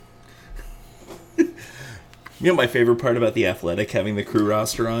You know my favorite part about The Athletic having the crew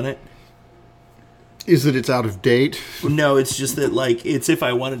roster on it? Is that it's out of date? No, it's just that, like, it's if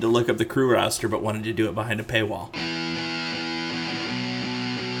I wanted to look up the crew roster but wanted to do it behind a paywall.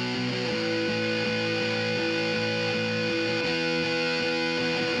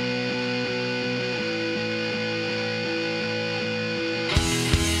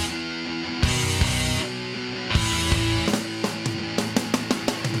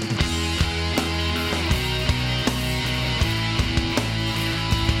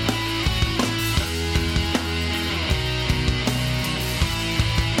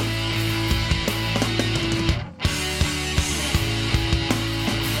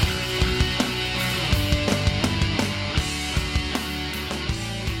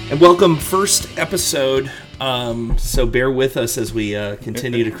 And welcome, first episode. So bear with us as we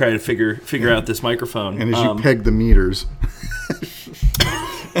continue to try to figure out this microphone. And as you peg the meters.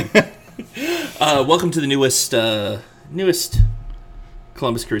 Welcome to the newest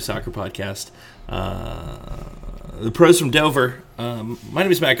Columbus Crew Soccer podcast. The pros from Dover. My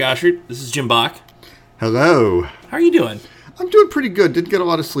name is Matt Goshert. This is Jim Bach. Hello. How are you doing? I'm doing pretty good. Didn't get a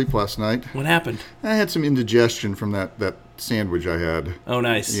lot of sleep last night. What happened? I had some indigestion from that sandwich I had. Oh,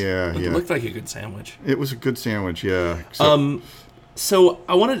 nice. Yeah, It looked like a good sandwich. It was a good sandwich, yeah. So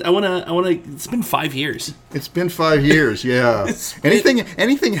I want to. It's been 5 years. It's been 5 years, yeah.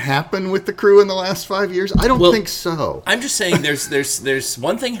 Anything happen with the crew in the last 5 years? I don't think so. I'm just saying there's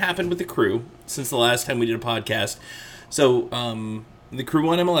one thing happened with the crew since the last time we did a podcast. So the crew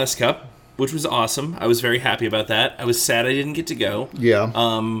won MLS Cup, which was awesome. I was very happy about that. I was sad I didn't get to go.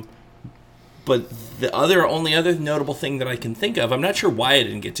 Yeah. But the only other notable thing that I can think of, I'm not sure why I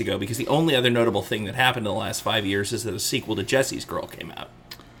didn't get to go, because the only other notable thing that happened in the last 5 years is that a sequel to Jesse's Girl came out.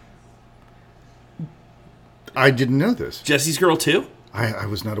 I didn't know this. Jesse's Girl 2? I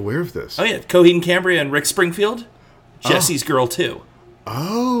was not aware of this. Oh, yeah. Coheed Cambria and Rick Springfield. Jesse's Girl 2.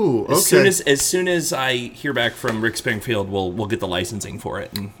 Oh, okay. As soon as I hear back from Rick Springfield, we'll get the licensing for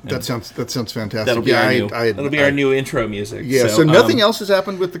it. And that sounds fantastic. That'll be our new intro music. Yeah. So nothing else has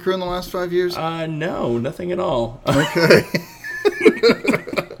happened with the crew in the last 5 years? No, nothing at all. Okay.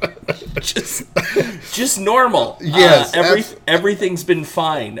 just normal. Yes. Everything's been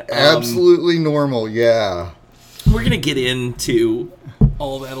fine. Absolutely normal. Yeah. We're gonna get into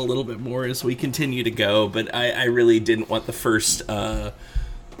all that a little bit more as we continue to go, but I really didn't want the first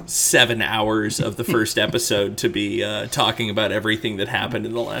 7 hours of the first episode to be talking about everything that happened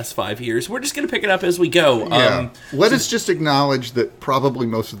in the last 5 years. We're just going to pick it up as we go. Yeah. Let us just acknowledge that probably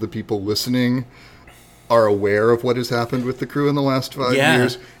most of the people listening are aware of what has happened with the crew in the last 5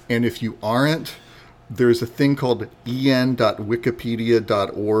 years, and if you aren't, there's a thing called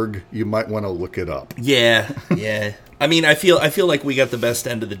en.wikipedia.org. You might want to look it up. Yeah. I mean, I feel like we got the best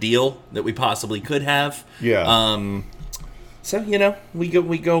end of the deal that we possibly could have. Yeah. So we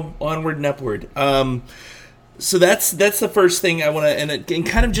go onward and upward. So that's the first thing I want to, and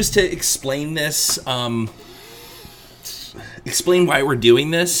kind of just to explain this, explain why we're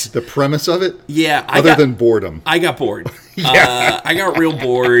doing this. The premise of it. Yeah. Other than boredom. I got bored. Yeah. I got real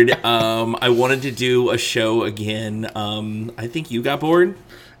bored. I wanted to do a show again. I think you got bored.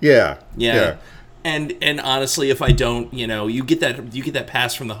 Yeah. And honestly, if I don't, you get that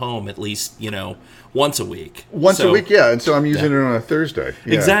pass from the home at least, once a week. A week, yeah. And so I'm using it on a Thursday.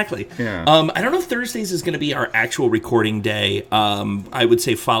 Yeah. Exactly. Yeah. I don't know if Thursdays is going to be our actual recording day. I would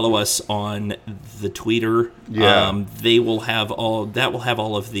say follow us on the Twitter. Yeah. They will have all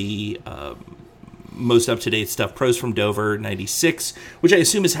of the most up-to-date stuff. Pros from Dover 96, which I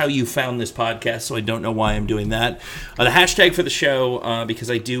assume is how you found this podcast, so I don't know why I'm doing that. The hashtag for the show, because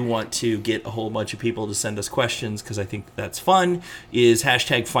I do want to get a whole bunch of people to send us questions, because I think that's fun, is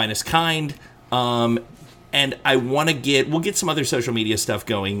hashtag finest kind. And I want to we'll get some other social media stuff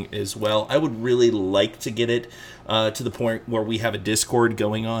going as well. I would really like to get it to the point where we have a Discord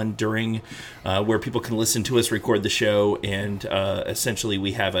going on during where people can listen to us record the show, and essentially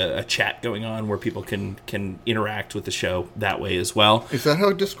we have a chat going on where people can interact with the show that way as well. Is that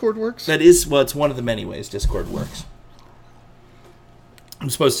how Discord works? That is, well, it's one of the many ways Discord works. I'm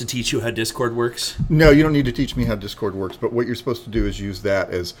supposed to teach you how Discord works? No, you don't need to teach me how Discord works, but what you're supposed to do is use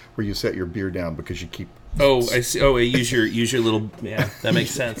that as where you set your beer down because you keep... Oh, I see. Oh, use your little... Yeah, that makes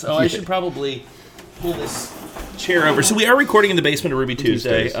sense. Oh, I should probably pull this chair over. So we are recording in the basement of Ruby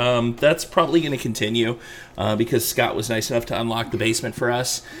Tuesday. That's probably going to continue because Scott was nice enough to unlock the basement for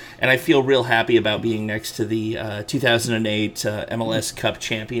us. And I feel real happy about being next to the 2008 MLS Cup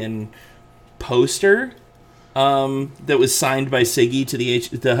champion poster that was signed by Siggy to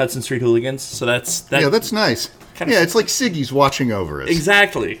the Hudson Street Hooligans. So that's that's nice. kind of it's like Siggy's watching over us.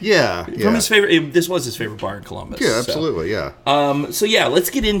 exactly. Yeah. From his favorite. This was his favorite bar in Columbus. Yeah, absolutely. Yeah. So yeah, let's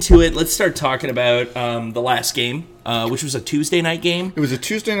get into it. Let's start talking about the last game, which was a Tuesday night game. It was a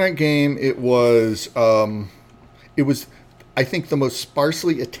Tuesday night game. It was, I think, the most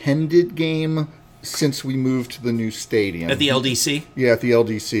sparsely attended game since we moved to the new stadium. At the LDC? Yeah, at the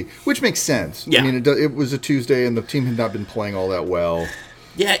LDC, which makes sense. Yeah. I mean, it was a Tuesday, and the team had not been playing all that well.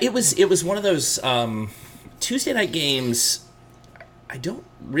 Yeah, it was one of those Tuesday night games. I don't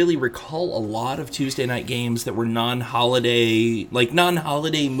really recall a lot of Tuesday night games that were non-holiday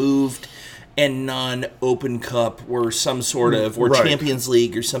moved and non-Open Cup or some sort of, or right. Champions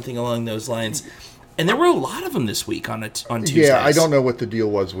League or something along those lines. And there were a lot of them this week on Tuesdays. Yeah, I don't know what the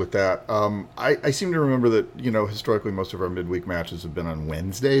deal was with that. I seem to remember that, historically most of our midweek matches have been on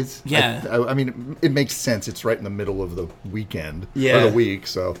Wednesdays. Yeah. I mean, it makes sense. It's right in the middle of the weekend Yeah. or the week.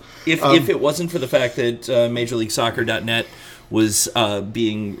 So if it wasn't for the fact that MajorLeagueSoccer.net was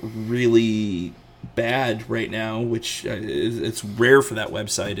being really bad right now, which it's rare for that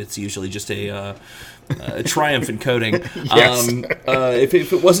website. It's usually just a triumph in coding. Yes.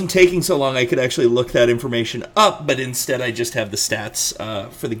 If it wasn't taking so long, I could actually look that information up, but instead I just have the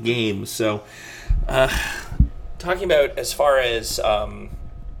stats for the game. So, talking about as far as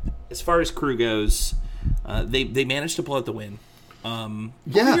Crew goes, they managed to pull out the win. What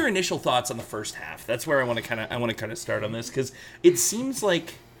were your initial thoughts on the first half? That's where I want to kind of start on this, because it seems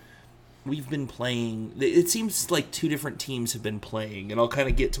like we've been playing. It seems like two different teams have been playing, and I'll kind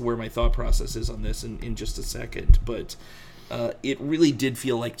of get to where my thought process is on this in just a second. But it really did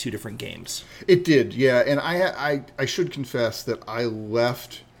feel like two different games. It did, yeah. And I should confess that I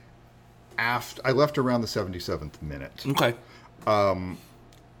left around the 77th minute. Okay.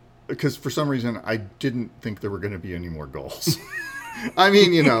 Because for some reason I didn't think there were going to be any more goals. I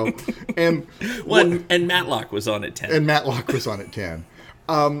mean, and and Matlock was on at 10. And Matlock was on at 10.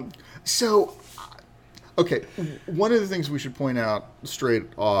 So, okay, one of the things we should point out straight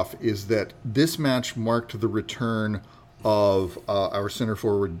off is that this match marked the return of our center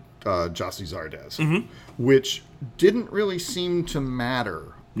forward, Jossie Zardes, which didn't really seem to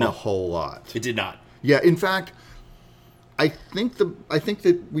matter a whole lot. It did not. Yeah, in fact, I think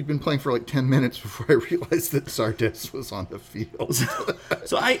that we'd been playing for like 10 minutes before I realized that Zardes was on the field.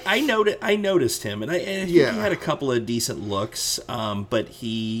 So I noticed him, and I think he had a couple of decent looks, but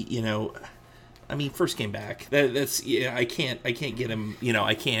he, first came back. That's I can't get him.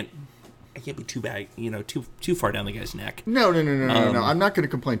 I can't be too bad. Too far down the guy's neck. No. I'm not going to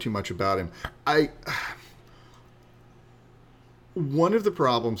complain too much about him. One of the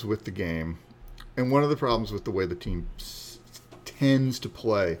problems with the game, and one of the problems with the way the team tends to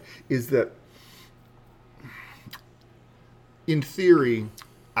play, is that in theory,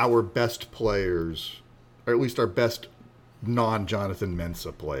 our best players, or at least our best non-Jonathan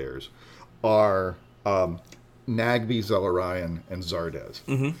Mensah players, are Nagbe, Zelarayan, and Zardes.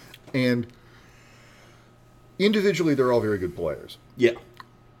 Mm-hmm. And individually, they're all very good players. Yeah.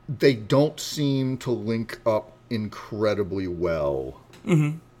 They don't seem to link up incredibly well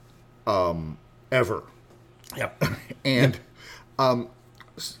ever. Yeah. And I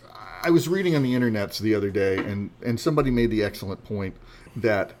was reading on the internet the other day, and somebody made the excellent point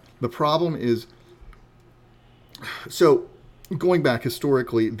that the problem is, so going back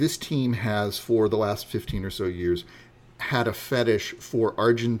historically, this team has, for the last 15 or so years, had a fetish for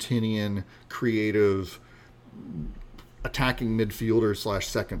Argentinian creative attacking midfielders /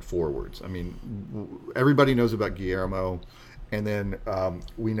 second forwards. I mean, everybody knows about Guillermo, and then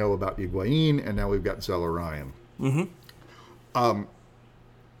we know about Higuain, and now we've got Zelarayan. Mm-hmm.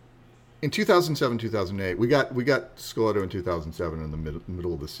 In 2007, 2008, we got Scalotto in 2007 in the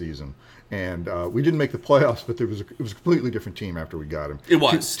middle of the season, and we didn't make the playoffs, but it was a completely different team after we got him. It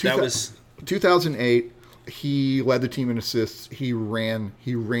was. That was 2008. He led the team in assists. He ran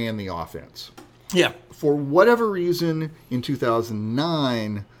the offense. Yeah. For whatever reason, in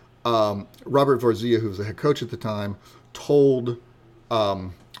 2009, Robert Varzia, who was the head coach at the time, told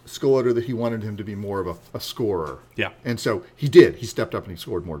Scalotto that he wanted him to be more of a scorer. Yeah. And so he did. He stepped up and he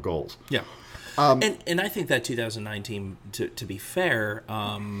scored more goals. Yeah. And I think that 2009 team, to be fair,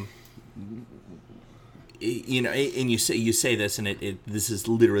 and you say this, and this is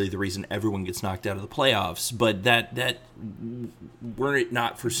literally the reason everyone gets knocked out of the playoffs. But that were it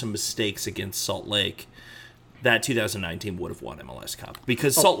not for some mistakes against Salt Lake, that 2009 team would have won MLS Cup,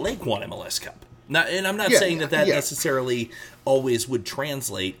 because Salt Lake won MLS Cup. And I'm not saying that necessarily always would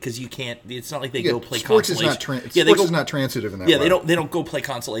translate, because you can't. It's not like they go play sports consolation. Sports is not transitive in that way. They don't go play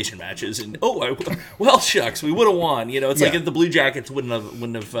consolation matches and well shucks, we would have won. It's like if the Blue Jackets wouldn't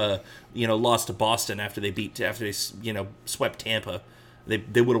have lost to Boston after they swept Tampa.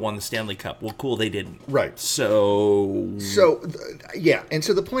 They would have won the Stanley Cup. Well, cool, they didn't. Right. So yeah, and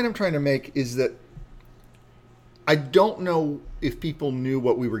so the point I'm trying to make is that I don't know if people knew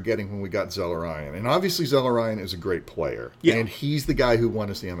what we were getting when we got Zelleryan. And obviously Zelleryan is a great player. Yeah. And he's the guy who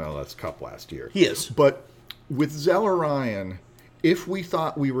won us the MLS Cup last year. He is. But with Zelleryan, if we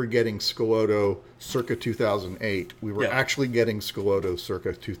thought we were getting Schelotto circa 2008, we were actually getting Schelotto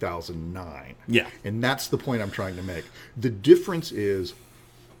circa 2009. Yeah. And that's the point I'm trying to make. The difference is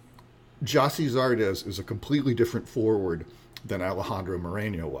Jossi Zardes is a completely different forward than Alejandro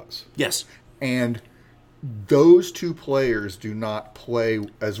Moreno was. Yes. And those two players do not play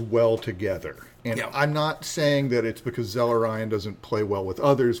as well together. And I'm not saying that it's because Zelleryan doesn't play well with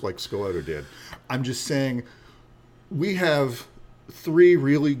others like Schelotto did. I'm just saying we have three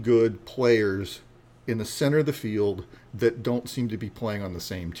really good players in the center of the field that don't seem to be playing on the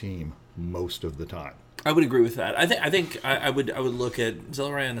same team most of the time. I would agree with that. I think I would look at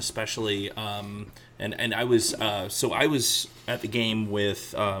Zelleryan especially, and I was I was at the game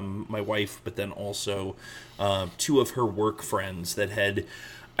with my wife, but then also two of her work friends that had,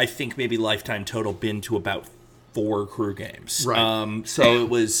 I think maybe lifetime total, been to about 4 Crew games. Right. So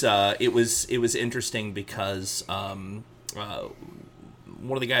it was interesting because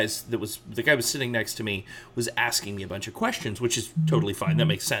one of the guys the guy was sitting next to me was asking me a bunch of questions, which is totally fine. That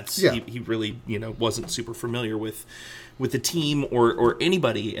makes sense. Yeah. He really, wasn't super familiar with the team or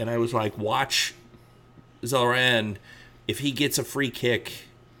anybody. And I was like, watch Zelleryan. If he gets a free kick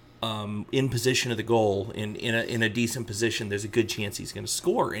in position of the goal, in a decent position, there's a good chance he's going to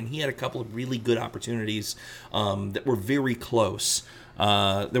score. And he had a couple of really good opportunities that were very close.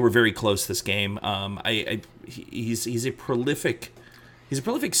 This game. He's a prolific. He's a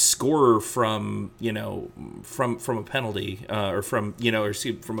prolific scorer from a penalty or from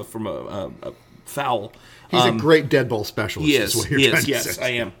a foul. He's a great dead ball specialist. Yes,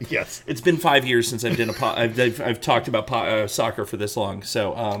 I am. Yes, it's been 5 years since I've done I've talked about soccer for this long.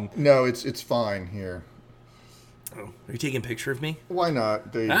 So no, it's fine here. Oh, are you taking a picture of me? Why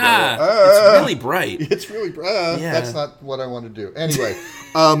not? There you go. It's really bright. It's really bright. That's not what I want to do. Anyway,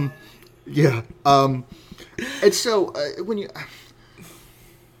 and so when you.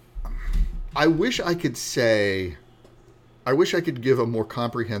 I wish I could give a more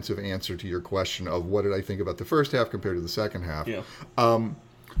comprehensive answer to your question of what did I think about the first half compared to the second half. Yeah.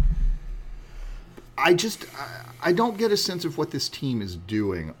 I don't get a sense of what this team is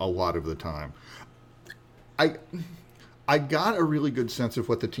doing a lot of the time. I got a really good sense of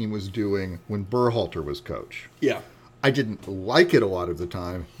what the team was doing when Berhalter was coach. Yeah. I didn't like it a lot of the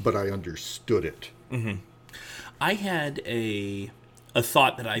time, but I understood it. Mm-hmm. I had a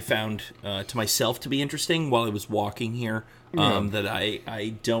thought that I found to myself to be interesting while I was walking here, that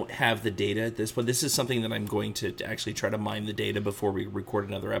I don't have the data at this point. This is something that I'm going to actually try to mine the data before we record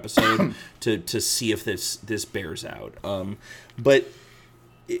another episode to see if this bears out.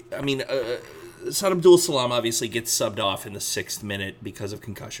 Saad Abdul Salam obviously gets subbed off in the 6th minute because of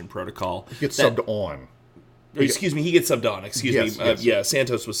concussion protocol. He gets subbed on. He gets subbed on. Excuse me. Yes.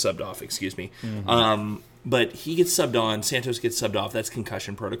 Santos was subbed off. Excuse me. Mm-hmm. But he gets subbed on. Santos gets subbed off. That's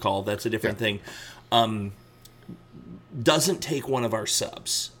concussion protocol. That's a different thing. Doesn't take one of our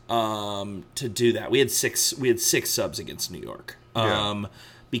subs to do that. We had six subs against New York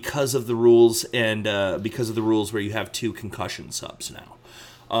because of the rules and because of the rules where you have 2 concussion subs now.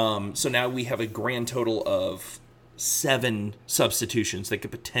 So now we have a grand total of 7 substitutions that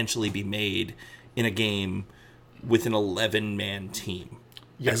could potentially be made in a game with an 11-man team.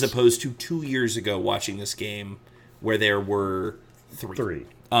 Yes. As opposed to 2 years ago watching this game where there were 3.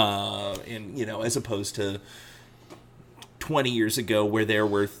 As opposed to 20 years ago where there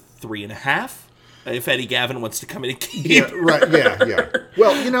were 3.5. If Eddie Gavin wants to come in and keep. Yeah, right. Yeah.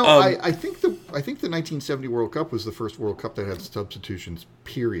 Well, I think the 1970 World Cup was the first World Cup that had substitutions.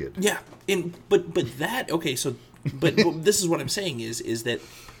 Period. Yeah, but this is what I'm saying is that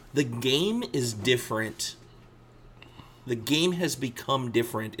the game is different. The game has become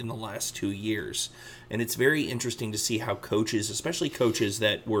different in the last 2 years, and it's very interesting to see how coaches, especially coaches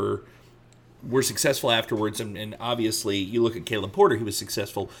that were successful afterwards, and obviously you look at Caleb Porter, who was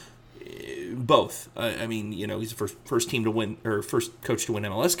successful. Both. He's the first team to win, or first coach to win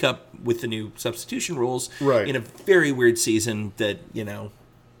MLS Cup with the new substitution rules. Right. In a very weird season that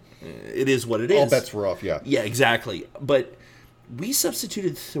it is what it is. All bets were off. Yeah. Yeah, exactly. But we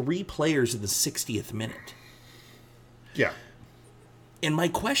substituted 3 players in the 60th minute. Yeah. And my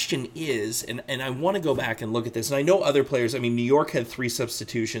question is, and I want to go back and look at this, and I know other players, I mean, New York had 3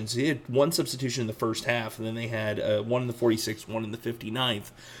 substitutions. They had 1 substitution in the first half, and then they had 1 in the 46th, 1 in the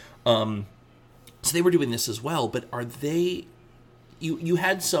 59th. So they were doing this as well, but are they... You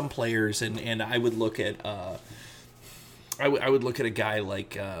had some players, and I would look at... I would look at a guy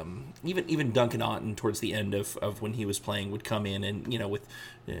like even Duncan Otten towards the end of when he was playing would come in and with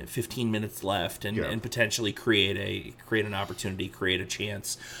 15 minutes left and potentially create an opportunity, create a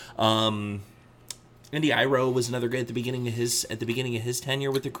chance. Andy Iro was another guy at the beginning of his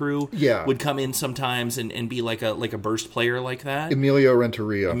tenure with the Crew. Yeah, would come in sometimes and be like a burst player like that. Emilio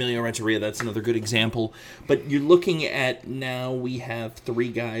Renteria, that's another good example. But you're looking at now we have 3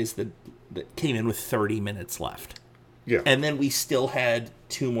 guys that came in with 30 minutes left. Yeah. And then we still had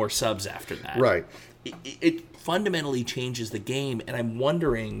 2 more subs after that. Right. It fundamentally changes the game, and I'm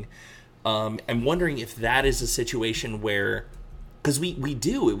wondering if that is a situation where, because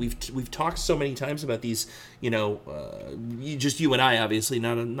we've talked so many times about these, you and I, obviously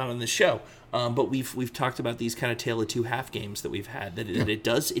not on this show, but we've talked about these kind of tale of 2 half games that we've had. That it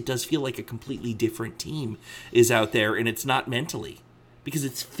does feel like a completely different team is out there, and it's not mentally. Because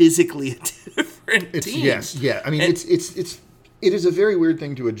it's physically a different team. Yes, yeah. I mean, it is a very weird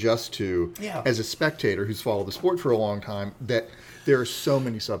thing to adjust to as a spectator who's followed the sport for a long time, that there are so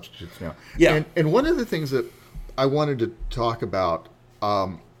many substitutes now. Yeah. And one of the things that I wanted to talk about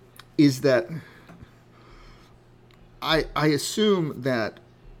is that I assume that,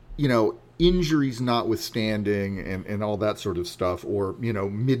 injuries notwithstanding and all that sort of stuff, or,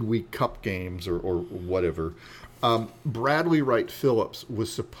 midweek cup games or whatever, Bradley Wright Phillips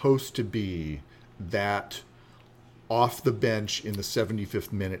was supposed to be that off the bench in the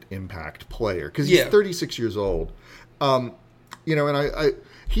 75th minute impact player, because he's 36 years old. And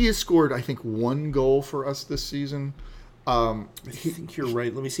he has scored, I think, 1 goal for us this season. I think you're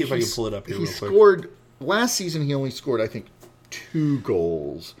right. Let me see if I can pull it up here real quick. Scored last season. He only scored, I think, 2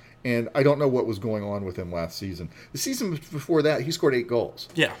 goals. And I don't know what was going on with him last season. The season before that, he scored 8 goals.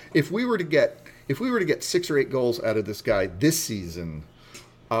 Yeah. If we were to get 6 or 8 goals out of this guy this season,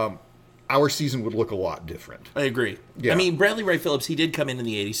 our season would look a lot different. I agree. Yeah. I mean, Bradley Wright Phillips, he did come in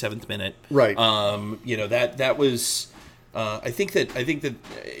the 87th minute. Right. That was. I think that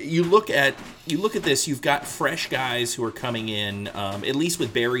you look at this. You've got fresh guys who are coming in. At least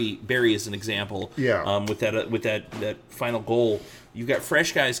with Barry as an example. Yeah. With that final goal, you've got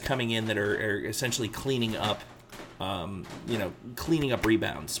fresh guys coming in that are essentially cleaning up. Cleaning up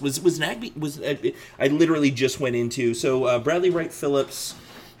rebounds. Was Nagby I literally just went into Bradley Wright Phillips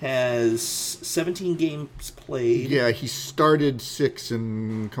has 17 games played. Yeah, he started 6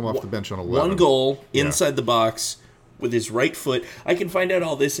 and come off the bench on 11. 1 goal inside the box with his right foot. I can find out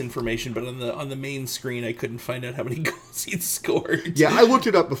all this information, but on the main screen I couldn't find out how many goals he'd scored. Yeah, I looked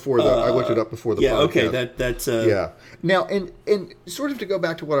it up before the podcast. Okay, that's yeah. Now and sort of to go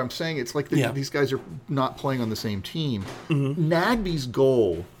back to what I'm saying, it's like these guys are not playing on the same team. Mm-hmm. Nagby's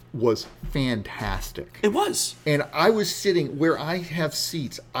goal was fantastic. It was. And I was sitting where I have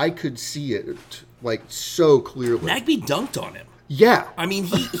seats. I could see it like so clearly. Nagby dunked on him. Yeah. I mean,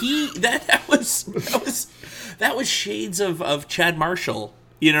 that was shades of Chad Marshall.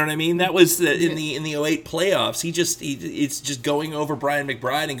 You know what I mean? That was in the 08 playoffs. It's just going over Brian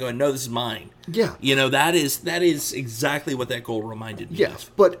McBride and going, no, this is mine. Yeah. That is exactly what that goal reminded me of.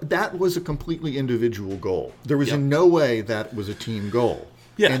 But that was a completely individual goal. There was in no way that was a team goal.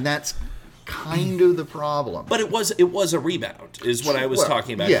 Yeah. And that's kind of the problem. But it was a rebound, is what I was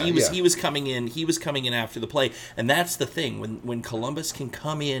talking about. Yeah, he was coming in after the play, and that's the thing. When Columbus can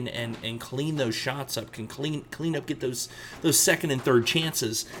come in and clean those shots up, can clean up, get those second and third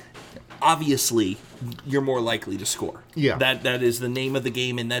chances, obviously you're more likely to score. Yeah. That is the name of the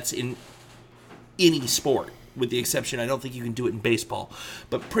game, and that's in any sport. With the exception, I don't think you can do it in baseball,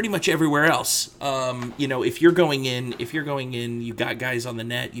 but pretty much everywhere else. If you're going in, you've got guys on the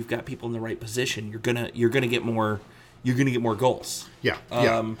net, you've got people in the right position. You're gonna get more goals. Yeah.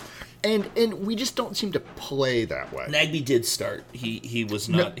 And we just don't seem to play that way. Nagby did start. He was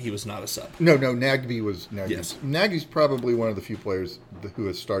not a sub. No. Nagby was. Yes. Nagy's probably one of the few players who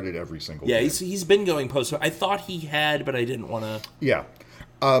has started every single. Yeah, game. he's been going post. I thought he had, but I didn't want to. Yeah,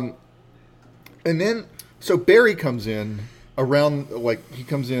 and then. So Barry comes in around, he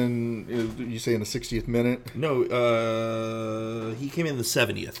comes in, you say in the 60th minute? No, he came in the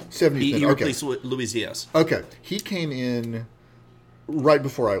 70th. 70th minute, He replaced Luis Diaz. Okay. He came in right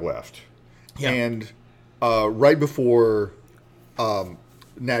before I left. Yeah. And right before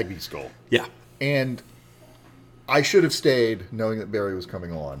Nagby's goal. Yeah. And I should have stayed knowing that Barry was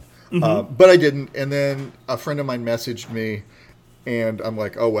coming on. But I didn't. And then a friend of mine messaged me, and I'm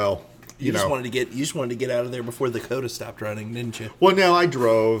like, oh, well, you just know. wanted to get out of there before the coda stopped running, didn't you? Well, no, I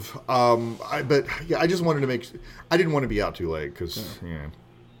drove. But yeah, I just wanted to I didn't want to be out too late because,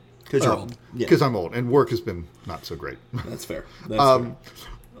 Because you're old. Yeah. Because I'm old, and work has been not so great. That's fair. That's fair.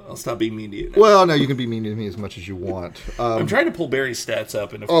 I'll stop being mean to you now. Well, no, you can be mean to me as much as you want. I'm trying to pull Barry's stats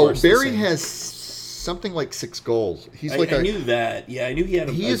up, and of course... Barry has something like 6 goals. He's I knew that. Yeah, I knew he had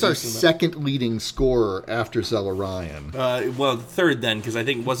He is our second leading scorer after Zella Ryan. Well, third then, because I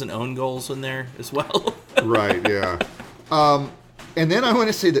think wasn't own goals in there as well. Right, yeah. And then I want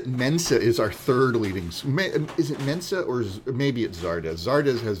to say that Mensa is our third leading... Is it Mensa or maybe it's Zardes?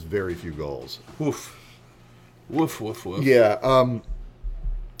 Zardes has very few goals. Woof. Woof, woof, woof. Yeah.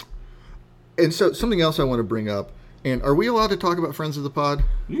 And so something else I want to bring up, and are we allowed to talk about friends of the pod?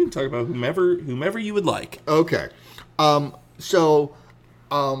 You can talk about whomever you would like. Okay. Friend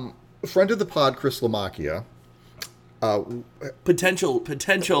of the pod, Chris Lamacchia. Potential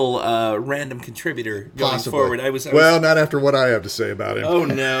random contributor going Possibly. forward. Well, not after what I have to say about him. Oh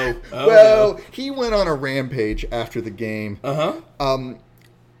no. No. He went on a rampage after the game.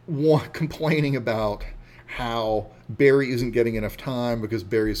 Complaining about how Barry isn't getting enough time because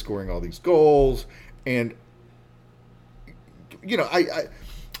Barry's scoring all these goals, and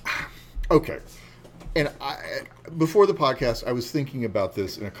okay. And before the podcast, I was thinking about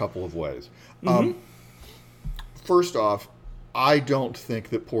this in a couple of ways. First off, I don't think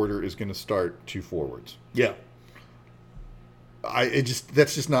that Porter is going to start 2 forwards. Yeah.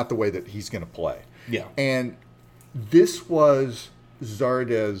 That's just not the way that he's going to play. Yeah. And this was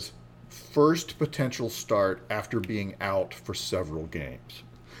Zardes' first potential start after being out for several games.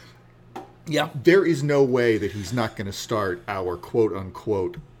 Yeah. There is no way that he's not going to start our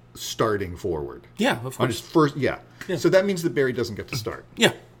quote-unquote starting forward. Yeah, of course. On his first, yeah. So that means that Barry doesn't get to start.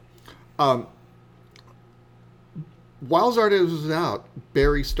 Yeah. While Zardes was out,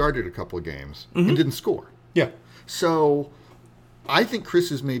 Barry started a couple of games and didn't score. Yeah. So I think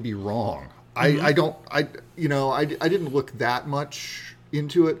Chris is maybe wrong. I didn't look that much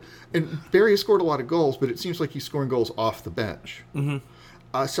into it. And Barry has scored a lot of goals, but it seems like he's scoring goals off the bench.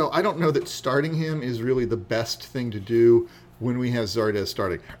 So I don't know that starting him is really the best thing to do when we have Zardes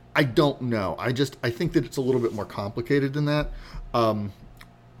starting. I don't know. I think that it's a little bit more complicated than that.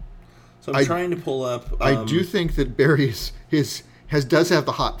 So I'm trying to pull up. I do think that Barry does have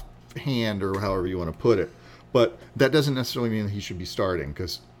the hot hand, or however you want to put it, but that doesn't necessarily mean that he should be starting,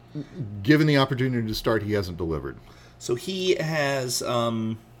 because given the opportunity to start, he hasn't delivered. So he has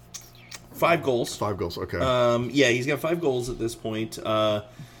 5 goals. 5 goals, okay. Yeah, he's got 5 goals at this point.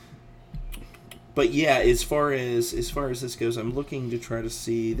 But yeah, as far as this goes, I'm looking to try to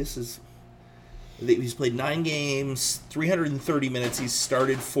see. He's played 9 games, 330 minutes. He's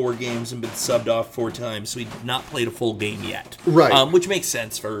started 4 games and been subbed off 4 times, so he's not played a full game yet. Right. Which makes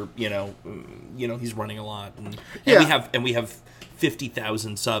sense for he's running a lot, and we have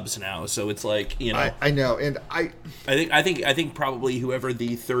 50,000 subs now, so it's like I know, and I think probably whoever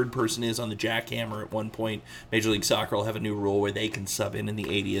the third person is on the jackhammer at one point, Major League Soccer will have a new rule where they can sub in the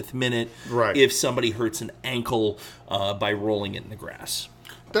 80th minute if somebody hurts an ankle by rolling it in the grass.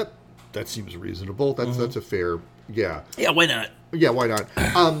 That seems reasonable. That's a fair, yeah. Yeah, why not? Yeah, why not?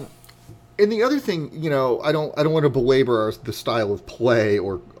 And the other thing, I don't want to belabor the style of play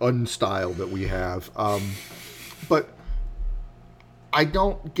or unstyle that we have, but I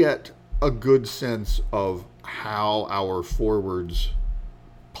don't get a good sense of how our forwards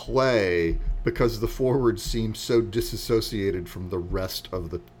play, because the forwards seem so disassociated from the rest of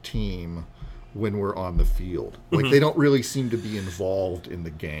the team when we're on the field. Like, they don't really seem to be involved in the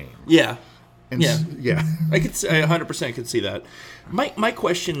game. Yeah. And yeah. I 100% could see that. My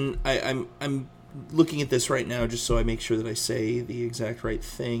question, I'm looking at this right now just so I make sure that I say the exact right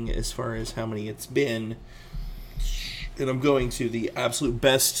thing as far as how many it's been. And I'm going to the absolute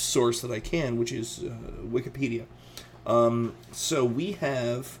best source that I can, which is Wikipedia. So we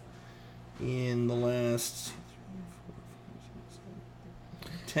have, in the last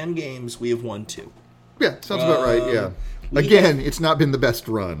 10 games, we have won 2. Yeah, sounds about right, yeah. Again, it's not been the best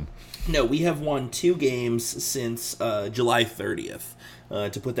run. No, we have won 2 games since July 30th,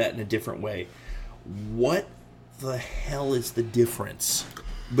 to put that in a different way. What the hell is the difference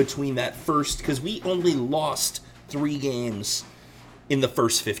between that first... Because we only lost 3 games in the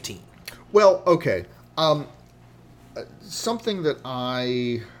first 15. Well, okay. Something that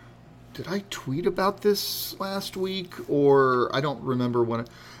I... Did I tweet about this last week? Or I don't remember when...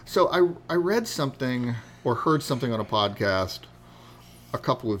 So I read something or heard something on a podcast a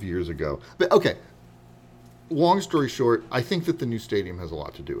couple of years ago. But, okay. long story short, I think that the new stadium has a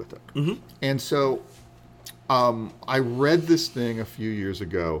lot to do with it. Mm-hmm. And so I read this thing a few years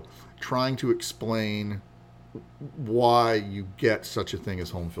ago trying to explain why you get such a thing as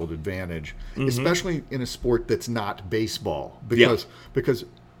home field advantage, especially in a sport that's not baseball, because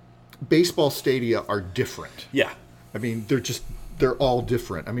baseball stadia are different. Yeah. I mean, they're all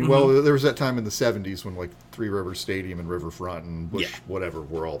different. I mean, well, there was that time in the 70s when like Three Rivers Stadium and Riverfront and Busch, whatever,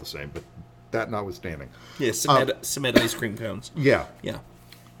 were all the same, but that notwithstanding. Yeah, cement ice cream cones. Yeah. Yeah.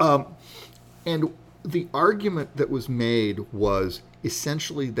 And the argument that was made was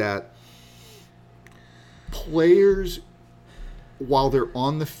essentially that players, while they're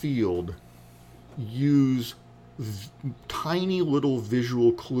on the field, use tiny little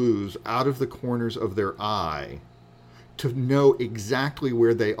visual clues out of the corners of their eye to know exactly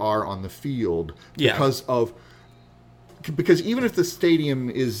where they are on the field because even if the stadium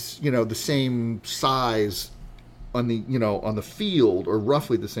is, the same size on the field, or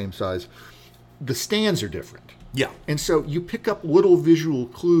roughly the same size, the stands are different. Yeah. And so you pick up little visual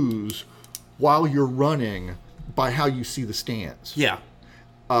clues while you're running by how you see the stands. Yeah.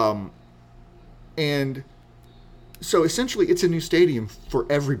 And so essentially it's a new stadium for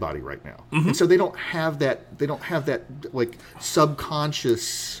everybody right now. Mm-hmm. And so they don't have that like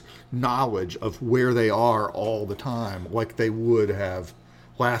subconscious knowledge of where they are all the time like they would have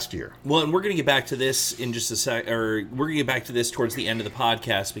last year. Well, and we're going to get back to this in just a sec, or we're going to get back to this towards the end of the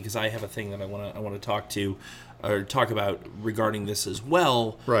podcast, because I have a thing that I want to talk about regarding this as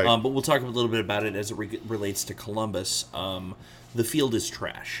well. Right. But we'll talk a little bit about it as it relates to Columbus. The field is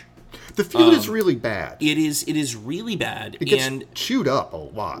trash. The field is really bad. It is really bad. It gets chewed up a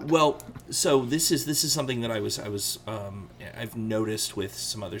lot. Well, so this is something that I've noticed with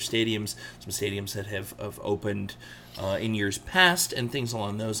some other stadiums, some stadiums that have opened in years past, and things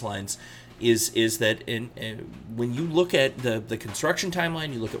along those lines. Is that when you look at the construction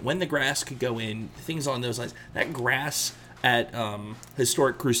timeline, you look at when the grass could go in, things along those lines. That grass at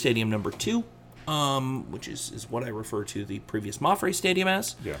historic Crew Stadium number 2. Which is what I refer to the previous Moffrey Stadium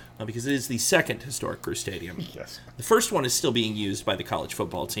as, because it is the second historic Crew Stadium. Yes. The first one is still being used by the college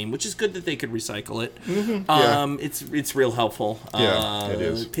football team, which is good that they could recycle it. Mm-hmm. It's real helpful. Yeah, it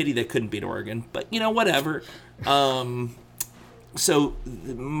is. Pity they couldn't beat Oregon, but whatever. So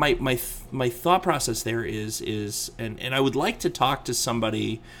my thought process there is and I would like to talk to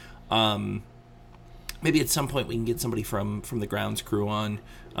somebody. Maybe at some point we can get somebody from the grounds crew on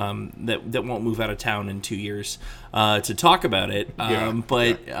that won't move out of town in 2 years to talk about it.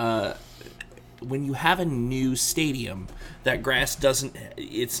 When you have a new stadium, that grass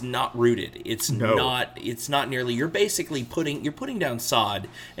it's not rooted. It's not nearly. You're basically putting down sod,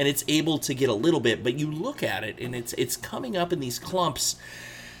 and it's able to get a little bit, but you look at it and it's coming up in these clumps,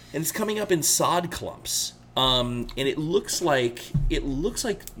 and it's coming up in sod clumps. And it looks like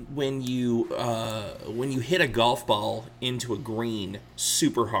when you hit a golf ball into a green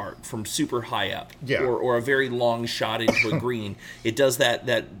super hard from super high up, or a very long shot into a green, it does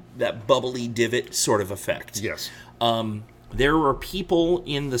that bubbly divot sort of effect. Yes. There are people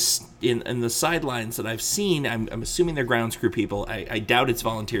in the sidelines that I've seen. I'm assuming they're grounds crew people. I doubt it's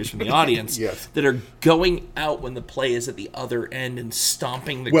volunteers from the audience. Yes. That are going out when the play is at the other end and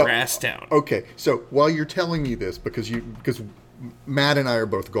stomping the grass down. Okay, so while you're telling me this, because Matt and I are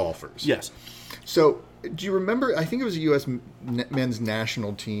both golfers. Yes. So do you remember? I think it was a U.S. men's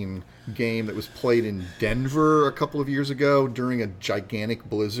national team game that was played in Denver a couple of years ago during a gigantic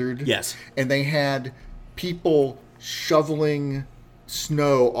blizzard. Yes. And they had people shoveling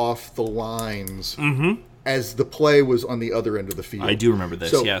snow off the lines as the play was on the other end of the field. I do remember this,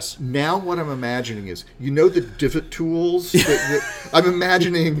 so yes. Now what I'm imagining is, the divot tools? I'm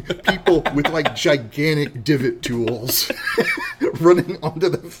imagining people with like gigantic divot tools running onto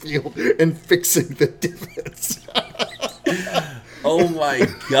the field and fixing the divots. Oh my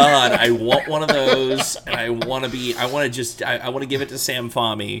God! I want one of those, and I want to give it to Sam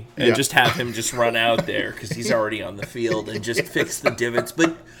Fahmy and just have him just run out there because he's already on the field and just fix the divots.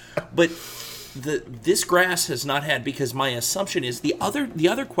 But this grass has not had, because my assumption is the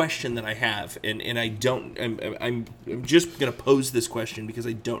other question that I have, and I'm just going to pose this question because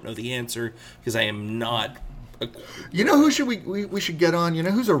I don't know the answer, because I am not. Who should we should get on?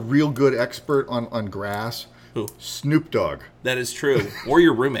 Who's a real good expert on grass? Who? Snoop Dogg. That is true. Or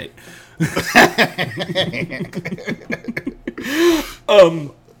your roommate.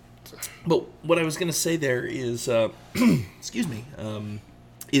 But what I was going to say there is, excuse me,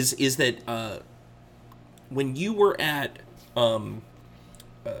 is that when you were at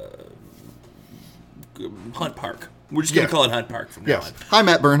Hunt Park. We're just going to call it Hunt Park from now on. Hi,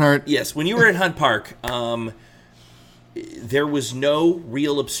 Matt Bernhardt. Yes, when you were at Hunt Park, there was no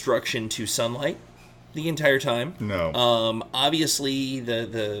real obstruction to sunlight the entire time. No. Obviously,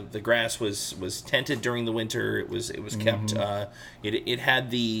 the grass was tented during the winter. It was kept. It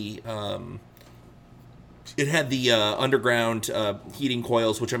had the underground heating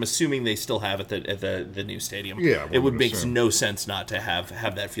coils, which I'm assuming they still have at the new stadium. Yeah, it would make no sense not to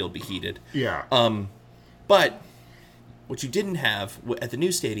have that field be heated. Yeah. But what you didn't have at the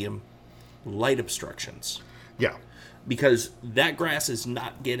new stadium, light obstructions. Yeah. Because that grass is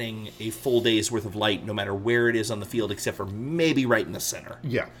not getting a full day's worth of light no matter where it is on the field, except for maybe right in the center.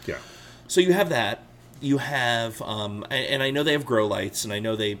 Yeah, yeah. So you have that. You have, and I know they have grow lights, and I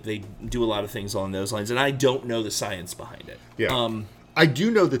know they do a lot of things along those lines, and I don't know the science behind it. Yeah. I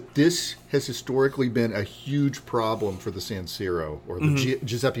do know that this has historically been a huge problem for the San Siro, or the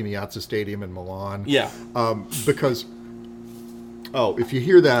Giuseppe Meazza Stadium in Milan. Yeah. Because, if you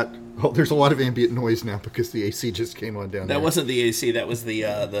hear that, there's a lot of ambient noise now because the AC just came on down there. That wasn't the AC. That was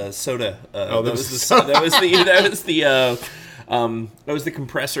the soda. That was the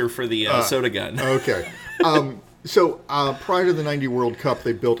compressor for the soda gun. Okay. So prior to the 90 World Cup,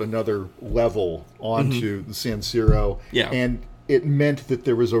 they built another level onto the San Siro. Yeah. And it meant that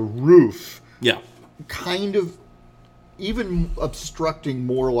there was a roof. Yeah. Kind of even obstructing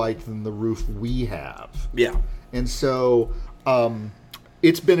more light than the roof we have. Yeah. And so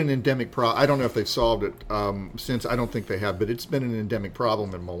it's been an endemic problem. I don't know if they've solved it since. I don't think they have, but it's been an endemic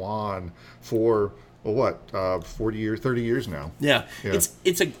problem in Milan for 40 years, 30 years now. Yeah.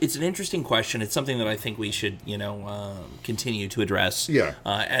 It's an interesting question. It's something that I think we should continue to address. Yeah.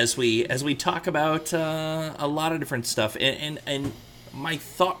 As we talk about a lot of different stuff, and my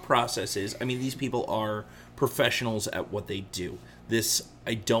thought process is, I mean, these people are professionals at what they do. This,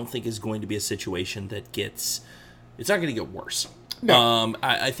 I don't think, is going to be a situation that gets. It's not going to get worse. No.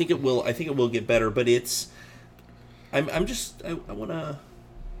 I think it will. I think it will get better, but it's. I want to.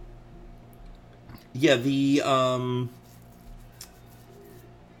 Yeah, the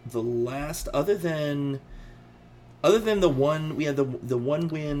last, other than the one, we had the one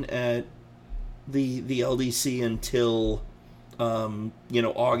win at the LDC until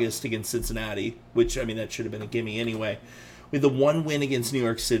August against Cincinnati, which, I mean, that should have been a gimme anyway. We had the one win against New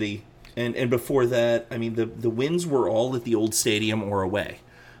York City, and before that, I mean, the wins were all at the old stadium or away.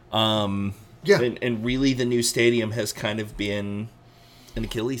 Yeah. And really the new stadium has kind of been an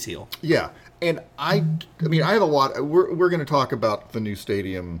Achilles heel. Yeah. And I mean, I have a lot. We're going to talk about the new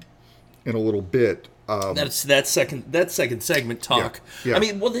stadium in a little bit. That's second segment talk. Yeah. I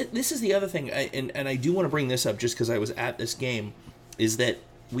mean, well, this is the other thing, and I do want to bring this up just because I was at this game, is that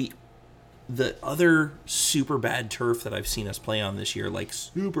the other super bad turf that I've seen us play on this year, like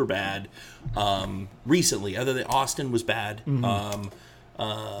super bad, recently, other than Austin was bad. Mm-hmm.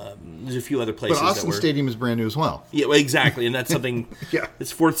 There's a few other places. But Austin Stadium is brand new as well. Yeah, well, exactly, and that's something. Yeah,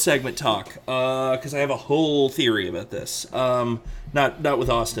 it's fourth segment talk because I have a whole theory about this. Not with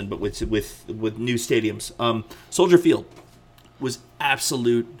Austin, but with new stadiums. Soldier Field was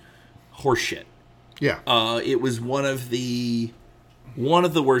absolute horseshit. Yeah, it was one of the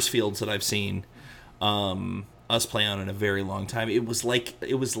worst fields that I've seen us play on in a very long time. It was like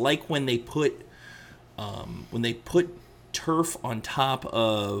when they put turf on top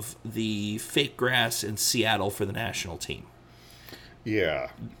of the fake grass in Seattle for the national team. Yeah.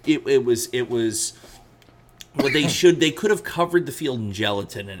 It was well, they could have covered the field in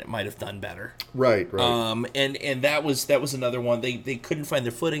gelatin and it might have done better. Right. And that was another one. They couldn't find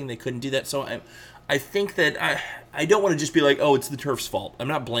their footing, they couldn't do that. So I think that I don't want to just be like, oh, it's the turf's fault. I'm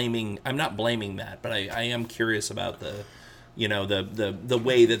not blaming that, but I am curious about the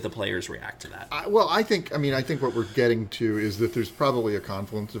way that the players react to that. I think what we're getting to is that there's probably a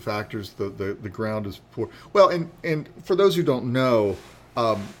confluence of factors. The ground is poor. Well, and for those who don't know,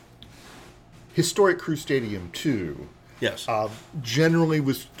 historic Crew Stadium 2, yes, generally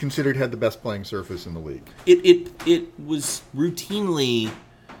was considered had the best playing surface in the league. It was routinely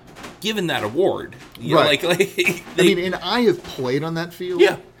given that award. Right. And I have played on that field.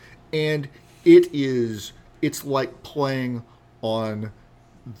 Yeah, and it's like playing on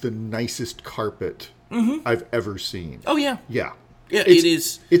the nicest carpet I've ever seen. Oh, yeah. Yeah. Yeah, it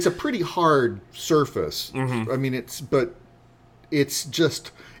is. It's a pretty hard surface. Mm-hmm. I mean, it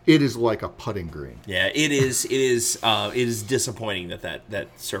is like a putting green. Yeah, it is. It is disappointing that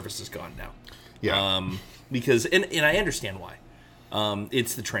surface is gone now. Yeah. Because and I understand why.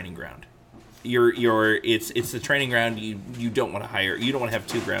 It's the training ground. It's the training ground. You don't want to have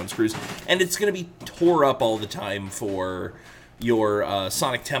two grounds crews, and it's going to be tore up all the time for your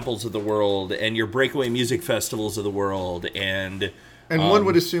Sonic Temples of the world and your Breakaway Music Festivals of the world, and one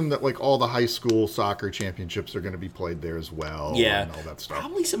would assume that like all the high school soccer championships are going to be played there as well. Yeah, and all that stuff.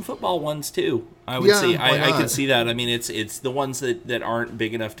 Probably some football ones too. I would say I could see that. I mean, it's the ones that aren't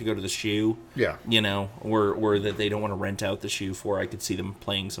big enough to go to the shoe. Yeah, or that they don't want to rent out the shoe for. I could see them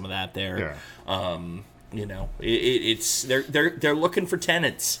playing some of that there. Yeah. It's they're looking for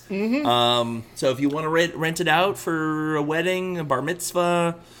tenants. Mm-hmm. So if you want to rent it out for a wedding, a bar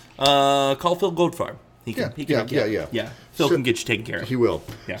mitzvah, call Phil Goldfarb. He can. Yeah. Phil can get you taken care of. He will.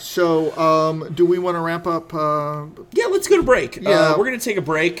 Yeah. So, do we want to wrap up? Yeah, let's go to break. Yeah. We're going to take a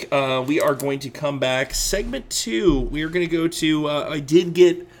break. We are going to come back. Segment 2. We are going to go to. I did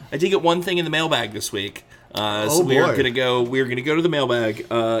get one thing in the mailbag this week. So we are going to go. We're going to go to the mailbag,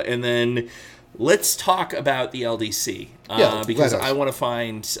 and then let's talk about the LDC. Because I want to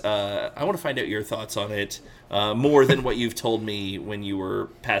find. I want to find out your thoughts on it more than what you've told me when you were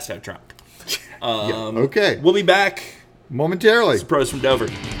passed out drunk. Okay. We'll be back momentarily. It's Pros from Dover.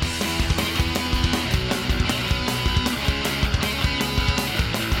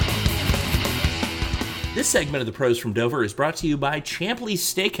 This segment of the Pros from Dover is brought to you by Champley's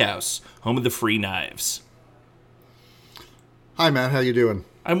Steakhouse, home of the free knives. Hi, Matt. How you doing?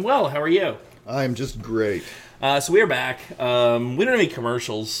 I'm well. How are you? I'm just great. So we are back. We don't have any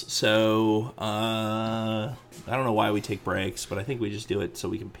commercials, so I don't know why we take breaks, but I think we just do it so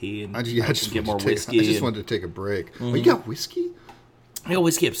we can pee and get more whiskey. I just wanted to take a break. Mm-hmm. Oh, you got whiskey? I got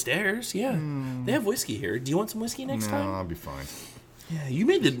whiskey upstairs. Yeah, they have whiskey here. Do you want some whiskey next time? No, I'll be fine. Yeah, you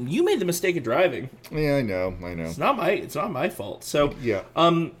made the mistake of driving. Yeah, I know. It's not my fault. So yeah.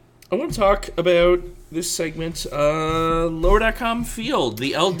 I want to talk about this segment, Lower.com Field,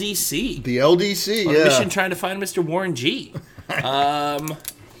 the LDC. The LDC, on a mission trying to find Mr. Warren G.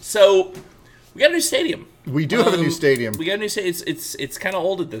 So we got a new stadium. We do have a new stadium. We got a new stadium. It's kind of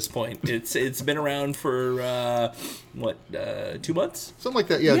old at this point. It's been around for 2 months? Something like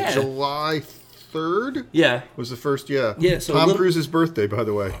that. Yeah. July 3rd. Yeah, was the first. Yeah. Yeah. So Tom Cruise's birthday, by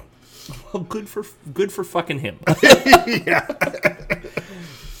the way. Well, good for fucking him. Yeah.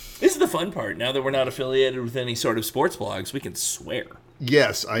 This is the fun part. Now that we're not affiliated with any sort of sports blogs, we can swear.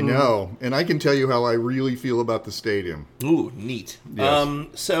 Yes, I know. And I can tell you how I really feel about the stadium. Ooh, neat. Yes.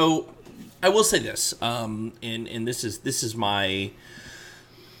 So I will say this, and this is my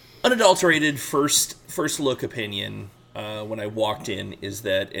unadulterated first look opinion when I walked in, is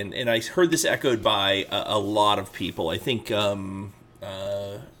that, and I heard this echoed by a lot of people. I think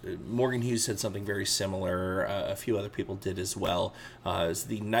Morgan Hughes said something very similar. A few other people did as well. It's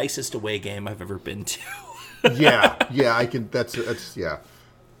the nicest away game I've ever been to. yeah, I can. That's yeah.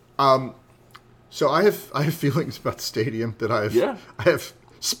 So I have feelings about the stadium that I have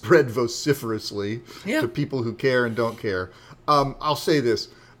spread vociferously to people who care and don't care. I'll say this: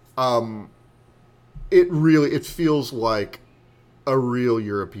 it feels like a real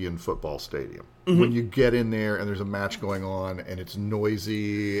European football stadium. Mm-hmm. When you get in there and there's a match going on and it's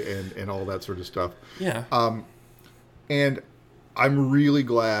noisy and all that sort of stuff. Yeah. And I'm really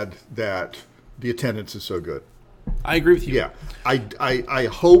glad that the attendance is so good. I agree with you. Yeah. I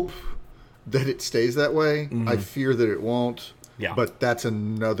hope that it stays that way. Mm-hmm. I fear that it won't. Yeah. But that's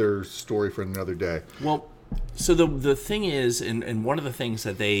another story for another day. Well, so the thing is, and one of the things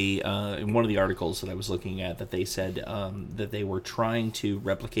that they, in one of the articles that I was looking at, that they said that they were trying to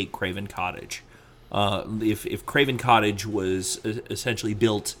replicate Craven Cottage. If Craven Cottage was essentially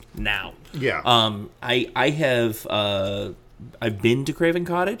built now. Yeah. I've been to Craven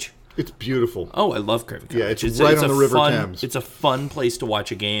Cottage. It's beautiful. Oh, I love Craven Cottage. Yeah, it's right on the River Thames. It's a fun place to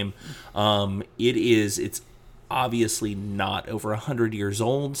watch a game. It's obviously not over 100 years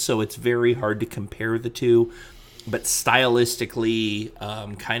old, so it's very hard to compare the two. But stylistically,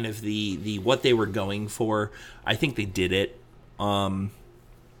 kind of the what they were going for, I think they did it.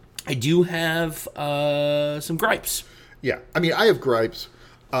 I do have some gripes. Yeah, I mean, I have gripes.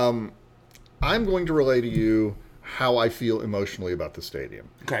 I'm going to relay to you how I feel emotionally about the stadium.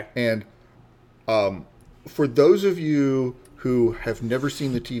 Okay. And for those of you who have never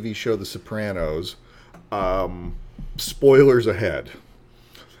seen the TV show The Sopranos, spoilers ahead.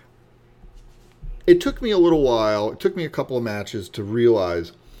 It took me a little while, it took me a couple of matches to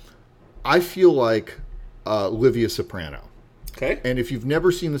realize I feel like Livia Soprano. Okay. And if you've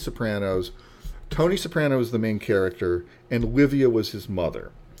never seen The Sopranos, Tony Soprano is the main character, and Livia was his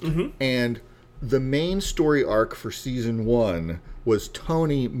mother. Mm-hmm. And the main story arc for season 1 was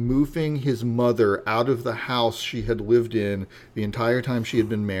Tony moving his mother out of the house she had lived in the entire time she had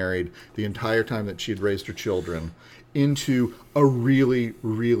been married, the entire time that she had raised her children, into a really,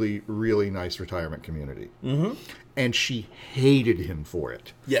 really, really nice retirement community. Mm-hmm. and she hated him for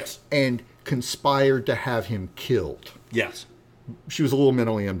it. Yes. And conspired to have him killed. Yes. She was a little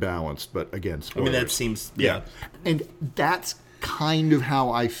mentally imbalanced, but again, spoilers. I mean, that seems... Yeah. And that's kind of how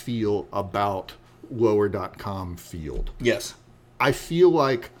I feel about Lower.com Field. Yes. I feel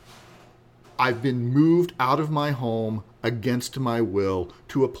like I've been moved out of my home against my will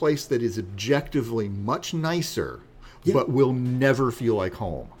to a place that is objectively much nicer, but will never feel like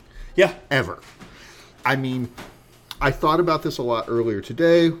home. Yeah. Ever. I mean, I thought about this a lot earlier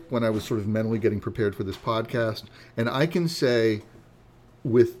today when I was sort of mentally getting prepared for this podcast, and I can say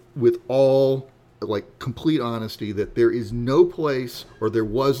with all like complete honesty that there is no place, or there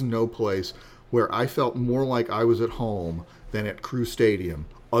was no place, where I felt more like I was at home than at Crew Stadium,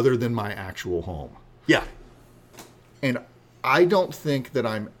 other than my actual home. Yeah. And I don't think that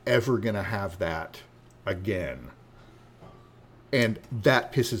I'm ever going to have that again. And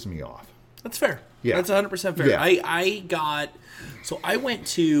that pisses me off. That's fair. Yeah. That's 100% fair. Yeah. I went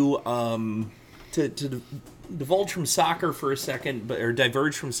to divulge from soccer for a second, or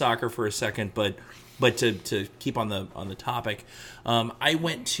diverge from soccer for a second, but to keep on the topic, I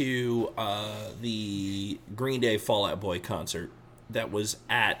went to the Green Day Fall Out Boy concert that was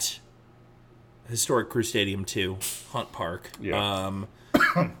at historic Crew Stadium 2, Hunt Park,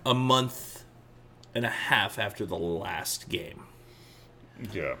 a month and a half after the last game.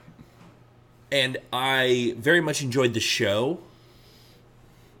 Yeah. And I very much enjoyed the show.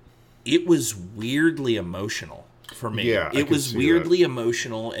 It was weirdly emotional for me. Yeah, it was weirdly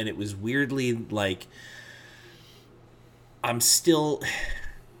emotional, and it was weirdly like I'm still.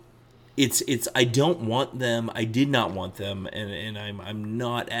 It's. I don't want them. I did not want them, and I'm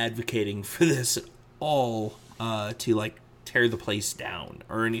not advocating for this at all to like tear the place down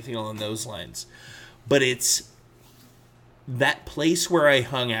or anything along those lines. But it's that place where I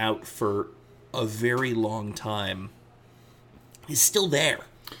hung out for a very long time is still there.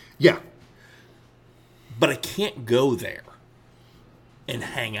 Yeah. But I can't go there and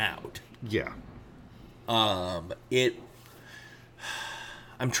hang out. Yeah. I'm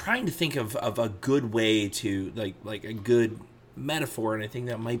trying to think of a good way to like a good metaphor, and I think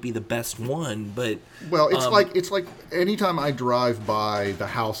that might be the best one, but well, it's like anytime I drive by the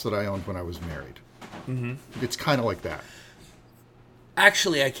house that I owned when I was married. Mm-hmm. It's kind of like that.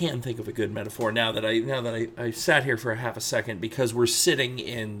 Actually, I can think of a good metaphor now that I sat here for a half a second, because we're sitting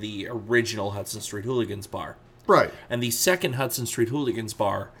in the original Hudson Street Hooligans bar. Right. And the second Hudson Street Hooligans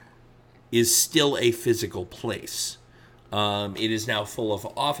bar is still a physical place. It is now full of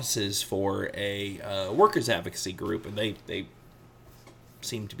offices for a workers' advocacy group, and they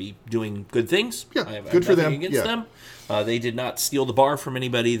seem to be doing good things. Yeah, I have good for them. Against them. They did not steal the bar from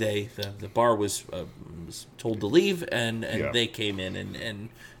anybody. The bar was told to leave, and they came in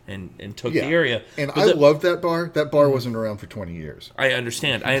and took the area. And I loved that bar. That bar wasn't around for 20 years. I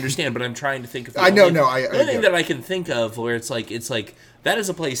understand, but I'm trying to think of. The only thing that I can think of where it's like that is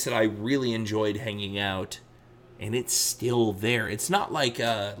a place that I really enjoyed hanging out, and it's still there. It's not like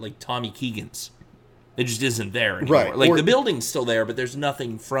Tommy Keegan's. It just isn't there anymore. Right. Like, the building's still there, but there's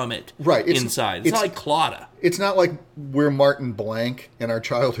nothing from it inside. It's not like Claudia. It's not like where Martin Blank in our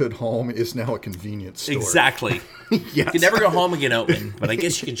childhood home is now a convenience store. Exactly. Yes. You can never go home again, Oatman, but I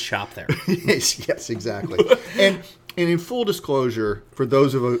guess you can shop there. Yes, exactly. And in full disclosure, for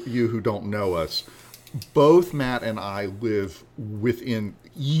those of you who don't know us, both Matt and I live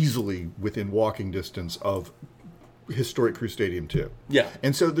easily within walking distance of historic Crew Stadium 2. Yeah.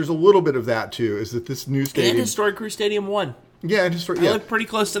 And so there's a little bit of that too, is that this new stadium... And historic Crew Stadium 1. Yeah, and historic... Yeah. I live pretty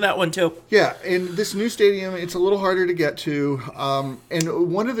close to that one too. Yeah, and this new stadium, it's a little harder to get to.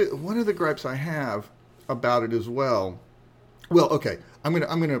 And one of the gripes I have about it as well... Well, okay, I'm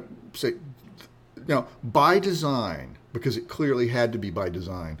gonna say... Now, by design, because it clearly had to be by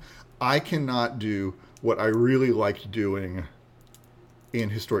design, I cannot do what I really liked doing in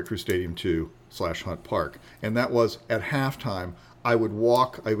historic Crew Stadium 2 / Hunt Park. And that was, at halftime, I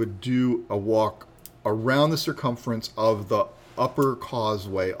would do a walk around the circumference of the upper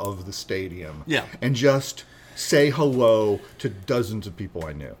causeway of the stadium. Yeah. And just say hello to dozens of people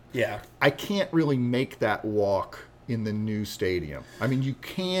I knew. Yeah. I can't really make that walk in the new stadium. I mean, you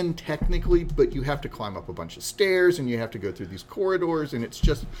can technically, but you have to climb up a bunch of stairs and you have to go through these corridors, and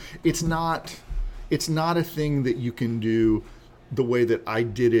it's not a thing that you can do the way that I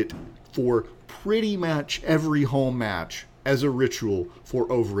did it for pretty much every home match as a ritual for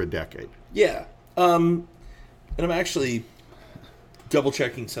over a decade. Yeah. And I'm actually double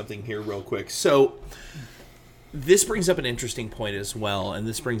checking something here real quick. So this brings up an interesting point as well, and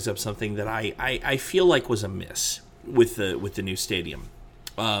this brings up something that I feel like was a miss with the new stadium.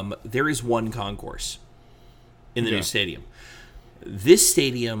 There is one concourse. in the new stadium. This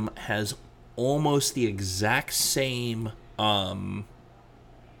stadium has almost the exact same amount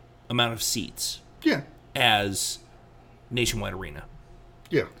of seats as Nationwide Arena.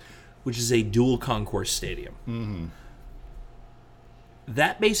 Yeah. Which is a dual concourse stadium. Mm-hmm.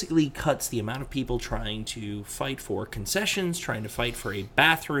 That basically cuts the amount of people trying to fight for concessions, trying to fight for a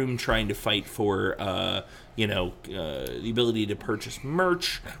bathroom, trying to fight for, the ability to purchase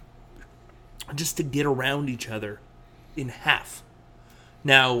merch, just to get around each other in half.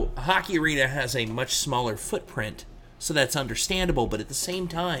 Now, a hockey arena has a much smaller footprint, so that's understandable, but at the same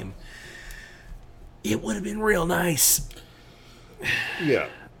time, it would have been real nice. Yeah.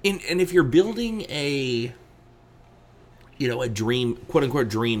 And if you're building a dream, quote unquote,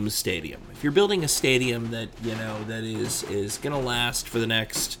 dream stadium, if you're building a stadium that is going to last for the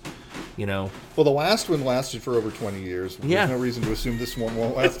next, Well, the last one lasted for over 20 years. Yeah. There's no reason to assume this one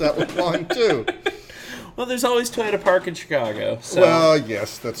won't last that long, too. Well, there's always Toyota Park in Chicago. So. Well,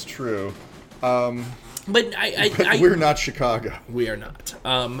 yes, that's true. But we're not Chicago. We are not.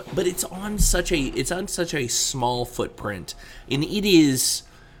 But it's on such a small footprint, and it is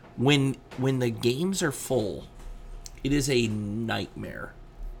when the games are full, it is a nightmare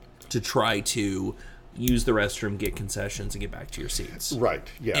to try to use the restroom, get concessions, and get back to your seats. Right.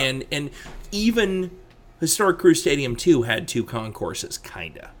 Yeah. And even Historic Crew Stadium 2 had two concourses,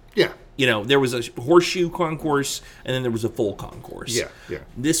 kinda. Yeah. There was a horseshoe concourse, and then there was a full concourse. Yeah. Yeah.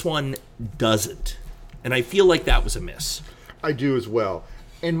 This one doesn't. And I feel like that was a miss. I do as well.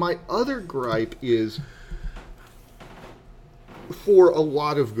 And my other gripe is, for a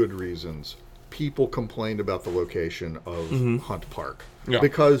lot of good reasons, people complained about the location of Hunt Park. Yeah.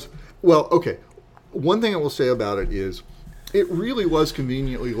 Because, well, okay, one thing I will say about it is it really was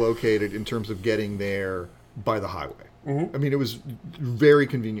conveniently located in terms of getting there by the highway. Mm-hmm. I mean, it was very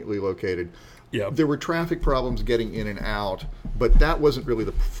conveniently located. Yeah. There were traffic problems getting in and out, but that wasn't really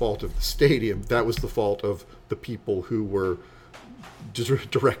the fault of the stadium. That was the fault of the people who were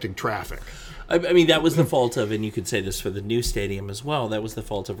directing traffic. I mean, that was the fault of, and you could say this for the new stadium as well, that was the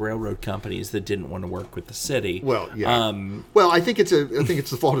fault of railroad companies that didn't want to work with the city. Well, yeah. Well, I think it's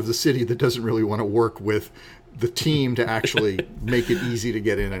the fault of the city that doesn't really want to work with the team to actually make it easy to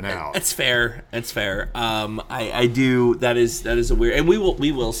get in and out. That's fair. That's fair. I do. That is a weird. And we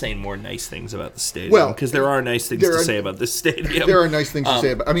will say more nice things about the stadium, because there are nice things to say about this stadium. There are nice things to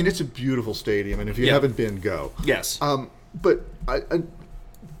say about. I mean, it's a beautiful stadium, and if you haven't been, go. Yes.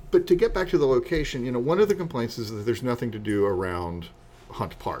 But to get back to the location, one of the complaints is that there's nothing to do around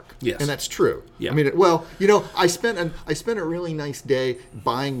Hunt Park. Yes. And that's true. Yeah. I mean, I spent a really nice day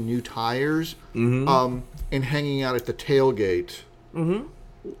buying new tires, and hanging out at the tailgate,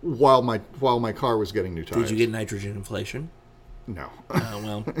 while my car was getting new tires. Did you get nitrogen inflation? No.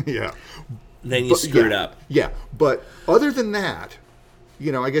 Well. Yeah. Then you screwed up. Yeah. But other than that,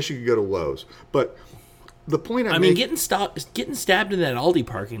 I guess you could go to Lowe's. But the point I mean, getting stabbed in that Aldi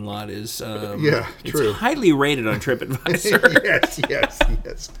parking lot is true. It's highly rated on TripAdvisor.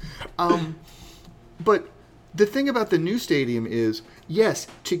 yes. But the thing about the new stadium is, yes,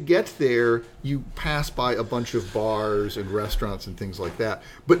 to get there, you pass by a bunch of bars and restaurants and things like that.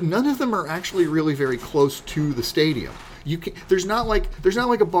 But none of them are actually really very close to the stadium. There's not like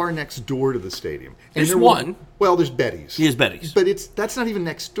a bar next door to the stadium. And there's one. Well, there's Betty's. There's Betty's, but that's not even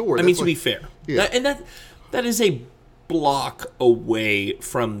next door. I mean, to be fair, that is a block away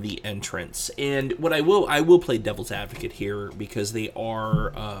from the entrance. And what I will play devil's advocate here, because they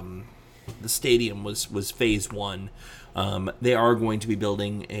are the stadium was phase one. They are going to be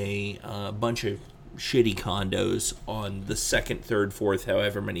building a bunch of shitty condos on the second, third, fourth,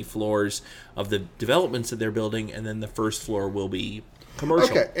 however many floors of the developments that they're building, and then the first floor will be commercial.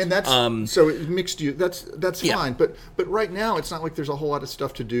 Okay, and that's so it mixed use. That's fine, but right now it's not like there's a whole lot of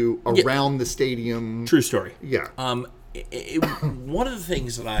stuff to do around the stadium. True story. Yeah. One of the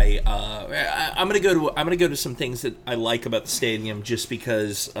things that I'm going to go to some things that I like about the stadium, just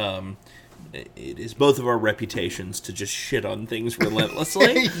because it is both of our reputations to just shit on things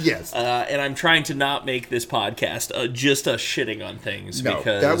relentlessly. Yes. And I'm trying to not make this podcast just us shitting on things. No,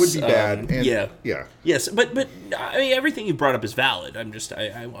 because that would be bad. And yeah. Yes, but I mean, everything you brought up is valid. I'm just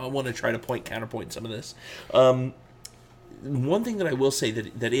I want to try to counterpoint some of this. One thing that I will say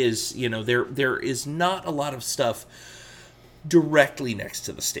that is, there is not a lot of stuff directly next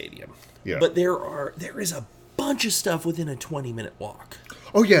to the stadium. Yeah. But there is a bunch of stuff within a 20-minute walk.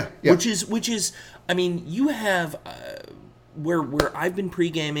 Oh yeah. Which is, I mean, you have where I've been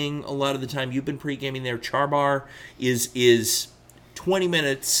pre-gaming a lot of the time. You've been pre-gaming there. Char Bar is 20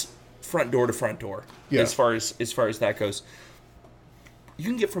 minutes front door to front door. Yeah. As far as that goes, you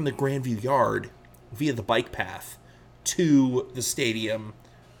can get from the Grandview Yard via the bike path to the stadium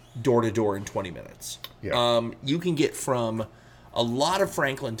door to door in 20 minutes. Yeah. You can get from a lot of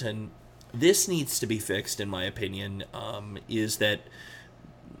Franklinton. This needs to be fixed, in my opinion, is that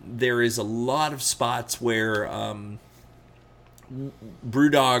there is a lot of spots where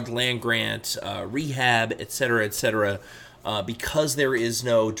Brewdog, Land Grant, Rehab, etc., because there is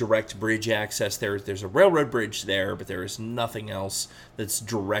no direct bridge access, there's a railroad bridge there, but there is nothing else that's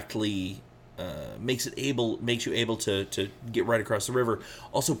directly makes you able to get right across the river.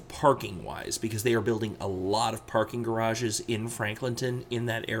 Also parking wise, because they are building a lot of parking garages in Franklinton in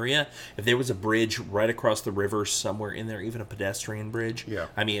that area. If there was a bridge right across the river somewhere in there, even a pedestrian bridge,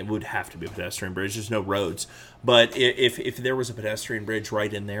 I mean, it would have to be a pedestrian bridge. There's no roads. But if there was a pedestrian bridge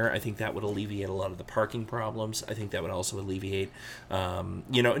right in there, I think that would alleviate a lot of the parking problems. I think that would also alleviate, not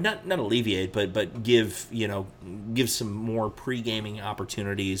alleviate, but give some more pre-gaming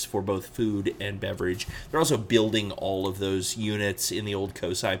opportunities for both food and beverage. They're also building all of those units in the old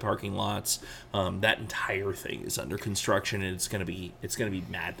COSI parking lots. That entire thing is under construction, and it's gonna be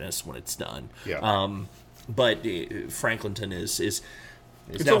madness when it's done. But Franklinton is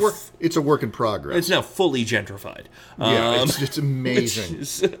it's a work in progress. It's now fully gentrified. It's amazing.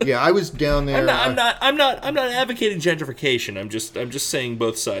 I was down there. I'm not advocating gentrification. I'm just saying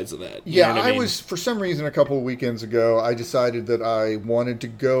both sides of that. You know what I mean? was, for some reason, a couple of weekends ago, I decided that I wanted to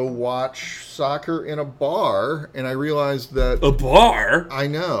go watch soccer in a bar, and I realized that a bar. I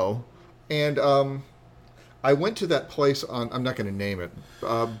know, and I went to that place on. I'm not going to name it,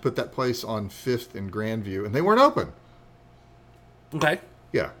 but that place on 5th and Grandview, and they weren't open. Okay.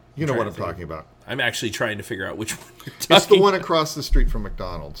 Yeah, you know what I'm talking about. I'm actually trying to figure out which one you're talking. It's the one across the street from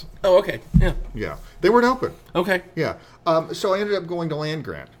McDonald's. Oh, okay. Yeah. Yeah. They weren't open. Okay. Yeah. So I ended up going to Land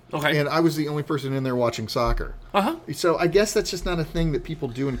Grant. Okay. And I was the only person in there watching soccer. Uh-huh. So I guess that's just not a thing that people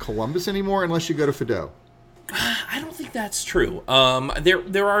do in Columbus anymore unless you go to Fido. I don't think that's true.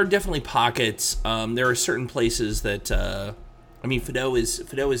 There are definitely pockets. There are certain places that... Fido is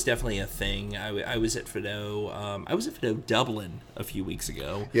definitely a thing. I was at Fido. I was at Fido Dublin a few weeks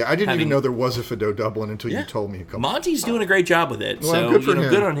ago. Yeah, I didn't even know there was a Fido Dublin until you told me a couple. Monty's doing a great job with it. Well, so good for him.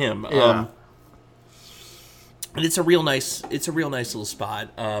 Good on him. Yeah. And it's a real nice little spot.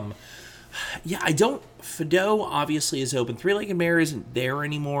 Fido obviously is open. Three-Legged Mare isn't there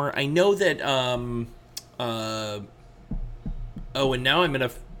anymore. I know that. And now I'm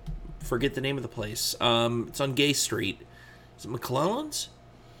gonna forget the name of the place. It's on Gay Street. Is it McClellan's?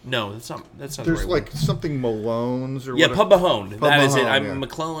 No, that's not. That's not. There's the right like something Malone's or Pub Mahone. That is it. Mahone,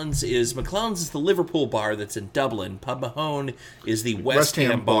 McClellan's is the Liverpool bar that's in Dublin. Pub Mahone is the West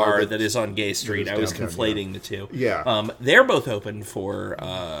Ham bar that is on Gay Street. I was conflating the two. Yeah. They're both open for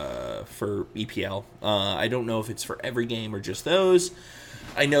EPL. I don't know if it's for every game or just those.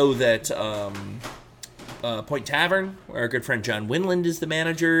 I know that. Point Tavern, where our good friend John Winland is the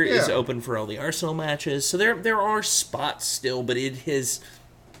manager, is open for all the Arsenal matches. So there are spots still, but it has,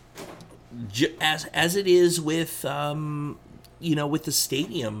 as it is with with the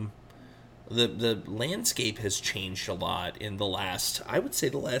stadium, the landscape has changed a lot in the last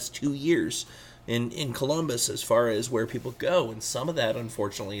 2 years in Columbus as far as where people go, and some of that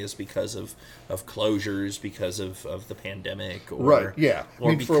unfortunately is because of closures, because of the pandemic, or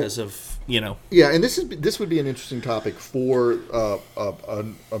because of and this would be an interesting topic for a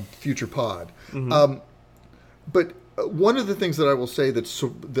future pod. Mm-hmm. But one of the things that I will say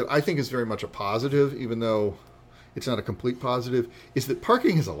that I think is very much a positive, even though it's not a complete positive, is that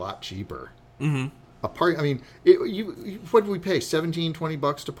parking is a lot cheaper. Mm-hmm. What did we pay?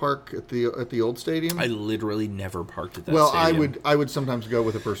 $17-$20 to park at the old stadium? I literally never parked at that stadium. I would sometimes go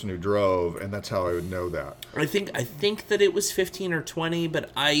with a person who drove, and that's how I would know that. I think that it was 15 or 20,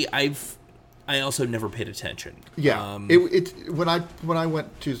 but I also never paid attention. Yeah. When I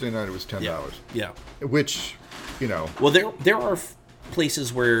went Tuesday night, it was $10. Yeah. Which, Well, there are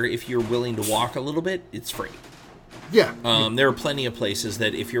places where if you're willing to walk a little bit, it's free. Yeah. There are plenty of places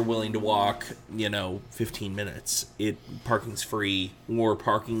that if you're willing to walk, 15 minutes, parking's free, or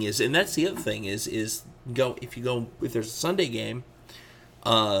parking is, and that's the other thing is if there's a Sunday game,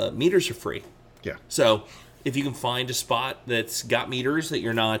 meters are free. Yeah. So if you can find a spot that's got meters that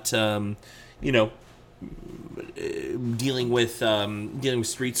you're not, dealing with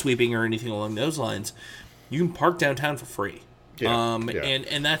street sweeping or anything along those lines, you can park downtown for free. Yeah.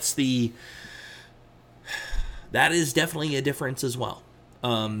 And that is definitely a difference as well.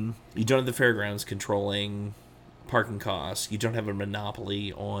 You don't have the fairgrounds controlling parking costs. You don't have a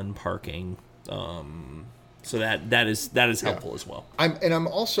monopoly on parking. So that is helpful as well. I'm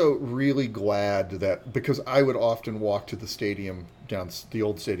also really glad that, because I would often walk to the stadium the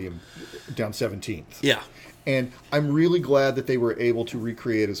old stadium down 17th. Yeah. And I'm really glad that they were able to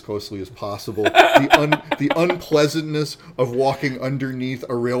recreate as closely as possible the unpleasantness of walking underneath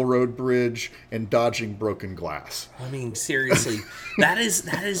a railroad bridge and dodging broken glass. I mean, seriously, that is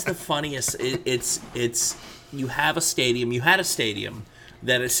the funniest. It's you had a stadium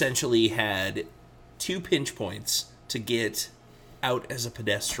that essentially had 2 pinch points to get out as a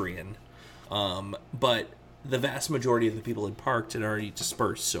pedestrian, but the vast majority of the people had parked and already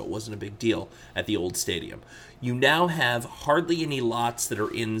dispersed, so it wasn't a big deal at the old stadium. You now have hardly any lots that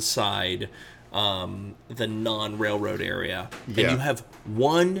are inside the non-railroad area, and you have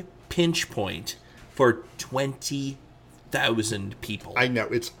 1 pinch point for 20,000 people. I know,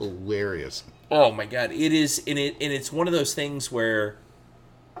 it's hilarious. Oh my god, it is, and it's one of those things where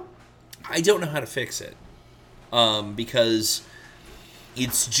I don't know how to fix it, because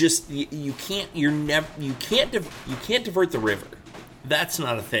it's just you can't divert the river. That's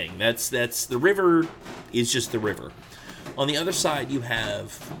not a thing. That's the river is just the river. On the other side, you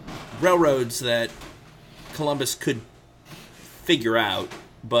have railroads that Columbus could figure out,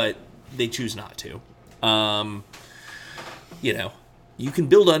 but they choose not to. You can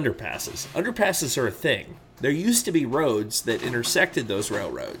build underpasses. Underpasses are a thing. There used to be roads that intersected those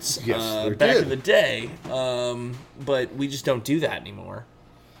railroads back in the day, but we just don't do that anymore.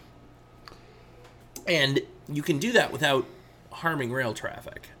 And you can do that without harming rail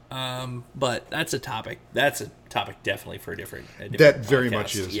traffic. But that's a topic. That's a topic definitely for a different that very podcast.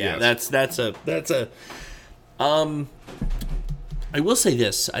 much is. Yeah, yes. that's a. I will say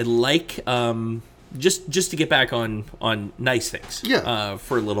this. I like just to get back on nice things. Yeah.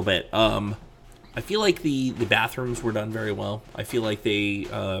 For a little bit. I feel like the bathrooms were done very well. I feel like they,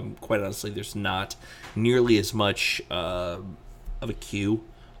 quite honestly, there's not nearly as much of a queue.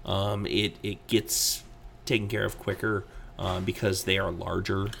 It gets taken care of quicker because they are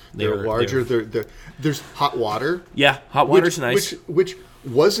larger. They're larger. There's hot water. Yeah, hot water's nice. Which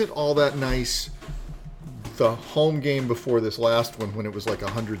wasn't all that nice the home game before this last one when it was like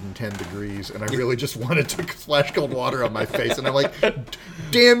 110 degrees and I really just wanted to splash cold water on my face. And I'm like,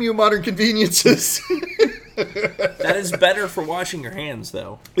 damn you, modern conveniences. That is better for washing your hands,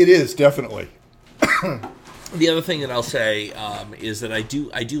 though. It is, definitely. The other thing that I'll say is that I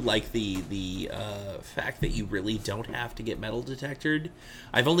do like the fact that you really don't have to get metal detected.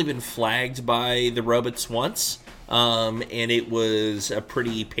 I've only been flagged by the robots once, and it was a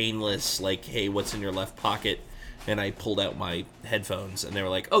pretty painless, like, hey, what's in your left pocket? And I pulled out my headphones, and they were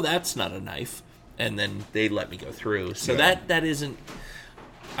like, oh, that's not a knife. And then they let me go through. So that isn't...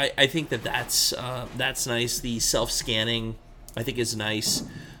 I think that's nice. The self-scanning, I think, is nice.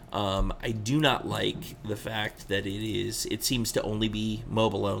 I do not like the fact that it seems to only be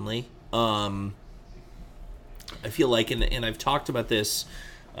mobile only. I feel like, and I've talked about this,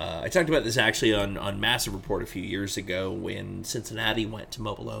 I talked about this actually on Massive Report a few years ago when Cincinnati went to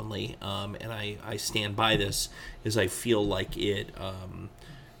mobile only, and I stand by this, is I feel like it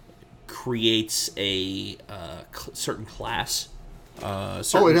creates a certain class,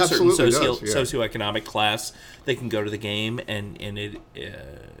 certain socioeconomic class that can go to the game, and it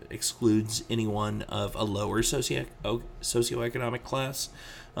excludes anyone of a lower socioeconomic class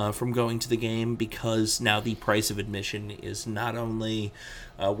from going to the game, because now the price of admission is not only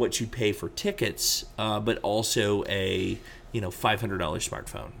what you pay for tickets, but also a $500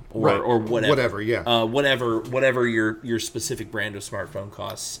 smartphone or whatever your specific brand of smartphone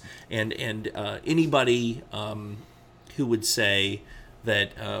costs, and anybody who would say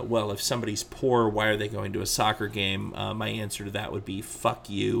that, if somebody's poor, why are they going to a soccer game? My answer to that would be, fuck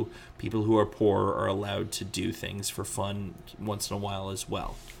you. People who are poor are allowed to do things for fun once in a while as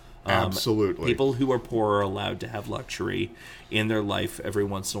well. Absolutely. People who are poor are allowed to have luxury in their life every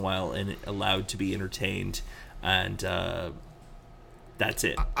once in a while and allowed to be entertained. And that's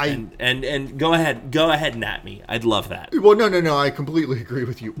it. And go ahead and at me. I'd love that. Well, no. I completely agree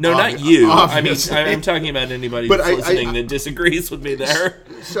with you. No, not you. Obviously. I mean, I'm talking about anybody who's listening that disagrees with me there.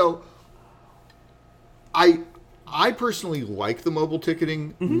 So, I personally like the mobile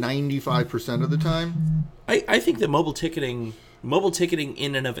ticketing 95% of the time. I think that mobile ticketing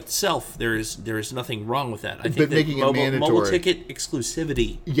in and of itself, there is nothing wrong with that. I think but that making it mandatory. Mobile ticket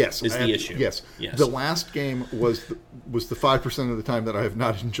exclusivity is the issue. Yes. The last game was the 5% of the time that I have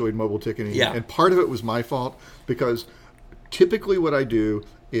not enjoyed mobile ticketing. Yeah. And part of it was my fault, because typically what I do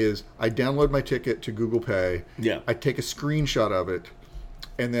is I download my ticket to Google Pay. Yeah. I take a screenshot of it,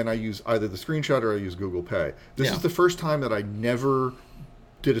 and then I use either the screenshot or I use Google Pay. This is the first time that I never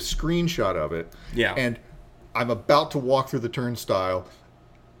did a screenshot of it. Yeah. And I'm about to walk through the turnstile.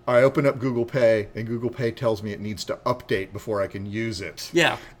 I open up Google Pay, and Google Pay tells me it needs to update before I can use it.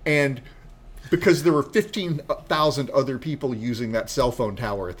 Yeah. And because there were 15,000 other people using that cell phone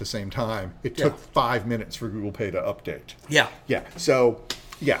tower at the same time, it took 5 minutes for Google Pay to update. Yeah. Yeah. So,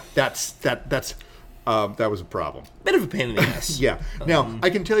 yeah, that was a problem. Bit of a pain in the ass. Yeah. Now, I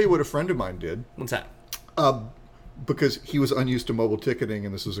can tell you what a friend of mine did. What's that? Because he was unused to mobile ticketing,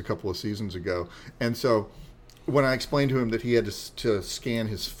 and this was a couple of seasons ago. And so when I explained to him that he had to scan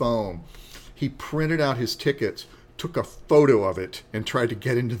his phone, he printed out his tickets, took a photo of it, and tried to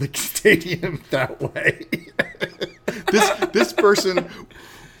get into the stadium that way. This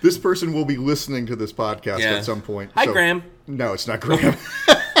person will be listening to this podcast at some point. Hi, Graham. No, it's not Graham.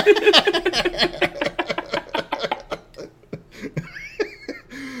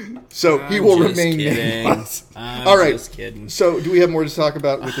 So he will remain nameless. All right. Just kidding. So do we have more to talk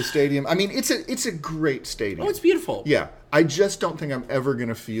about with the stadium? I mean, it's a great stadium. Oh, it's beautiful. Yeah. I just don't think I'm ever going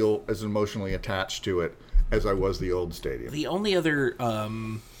to feel as emotionally attached to it as I was the old stadium. The only other,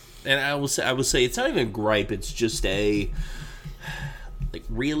 and I will say, it's not even a gripe. It's just a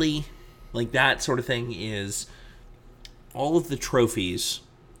really that sort of thing. Is all of the trophies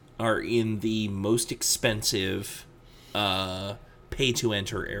are in the most expensive pay to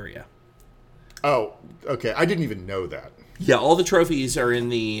enter area. Oh, okay. I didn't even know that. Yeah, all the trophies are in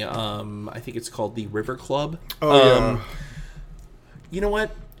the I think it's called the River Club. Oh, yeah. You know what?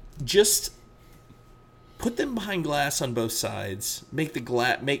 Just put them behind glass on both sides.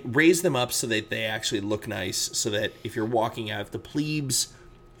 Raise them up so that they actually look nice. So that if you're walking out, the plebes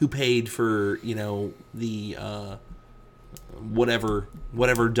who paid for the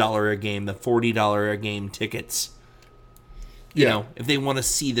whatever dollar a game, the $40 a game tickets. You know, if they want to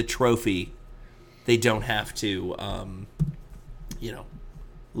see the trophy, they don't have to,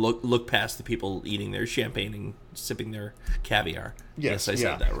 look past the people eating their champagne and sipping their caviar. Yes, I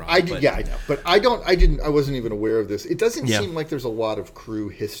said that wrong. I know, but I wasn't even aware of this. It doesn't seem like there's a lot of crew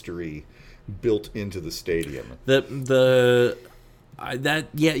history built into the stadium.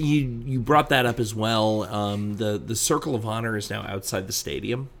 You brought that up as well. The Circle of Honor is now outside the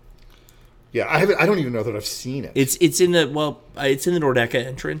stadium. Yeah, I don't even know that I've seen it. It's in the Nordeca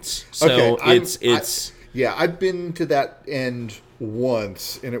entrance. So I've been to that end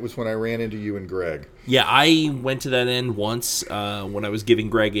once, and it was when I ran into you and Greg. Yeah, I went to that end once when I was giving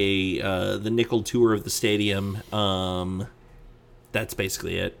Greg the nickel tour of the stadium. That's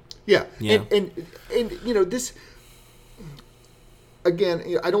basically it. Yeah. And this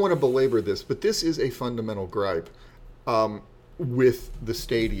again, I don't want to belabor this, but this is a fundamental gripe. With the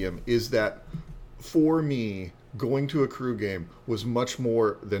stadium is that for me, going to a crew game was much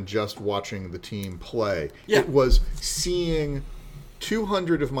more than just watching the team play. Yeah. It was seeing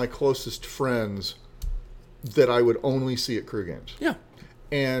 200 of my closest friends that I would only see at crew games. Yeah.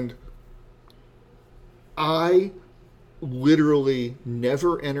 And I literally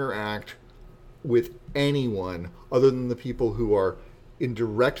never interact with anyone other than the people who are in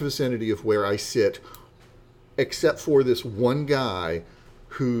direct vicinity of where I sit, except for this one guy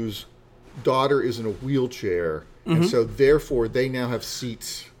whose daughter is in a wheelchair, and so therefore they now have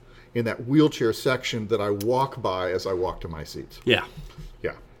seats in that wheelchair section that I walk by as I walk to my seats. Yeah.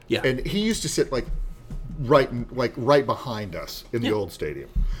 And he used to sit right behind us in the old stadium.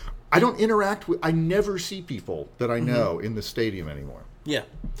 I don't interact with. I never see people that I know in the stadium anymore. Yeah,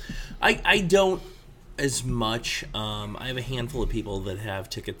 I don't as much. I have a handful of people that have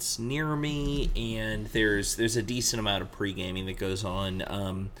tickets near me, and there's a decent amount of pre-gaming that goes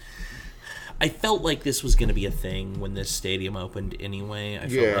on. I felt like this was going to be a thing when this stadium opened anyway. I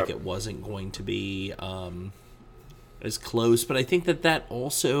felt like it wasn't going to be as close, but I think that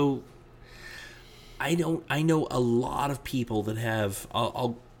also, I know a lot of people that have,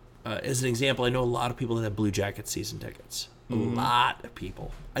 I'll as an example, I know a lot of people that have Blue Jackets season tickets. A lot of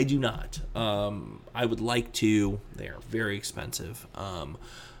people. I do not. I would like to. They are very expensive.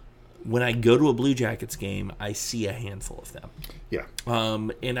 When I go to a Blue Jackets game, I see a handful of them. Yeah.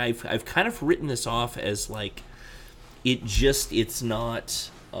 And I've kind of written this off as like, it's not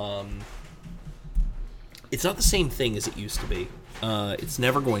the same thing as it used to be. It's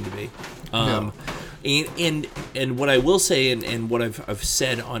never going to be. No. And what I will say, and what I've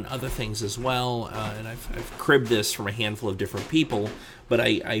said on other things as well, and I've cribbed this from a handful of different people, but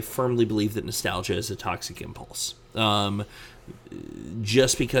I firmly believe that nostalgia is a toxic impulse.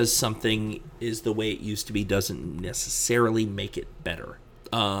 Just because something is the way it used to be doesn't necessarily make it better.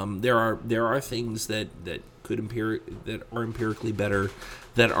 There are things that are empirically better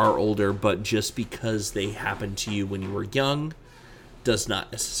that are older, but just because they happened to you when you were young does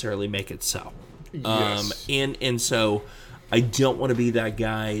not necessarily make it so. Yes. And so I don't want to be that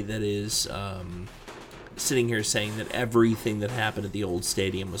guy that is sitting here saying that everything that happened at the old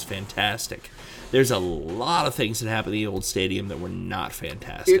stadium was fantastic. There's a lot of things that happened at the old stadium that were not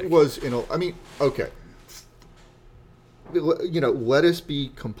fantastic. It was, okay. Let us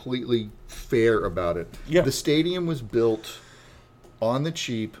be completely fair about it. Yeah. The stadium was built on the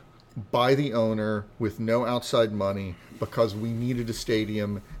cheap by the owner with no outside money because we needed a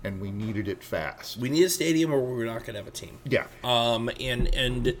stadium and we needed it fast. We need a stadium or we're not going to have a team. Yeah.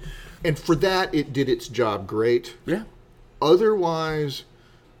 And for that, it did its job great. Yeah. Otherwise,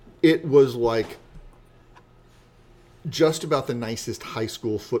 it was like just about the nicest high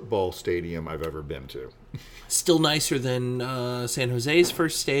school football stadium I've ever been to. Still nicer than San Jose's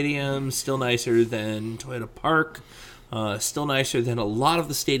first stadium. Still nicer than Toyota Park. Still nicer than a lot of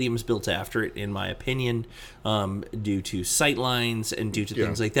the stadiums built after it, in my opinion, due to sight lines and due to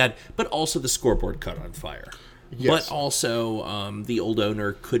things like that. But also the scoreboard caught on fire. Yes. But also the old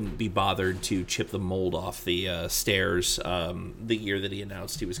owner couldn't be bothered to chip the mold off the stairs the year that he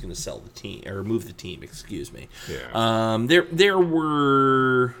announced he was going to sell the team or move the team. Excuse me. Yeah. There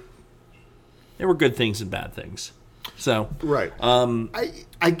were good things and bad things. So right.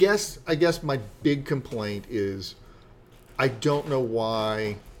 I guess my big complaint is I don't know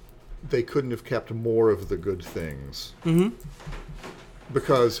why they couldn't have kept more of the good things. Mm-hmm.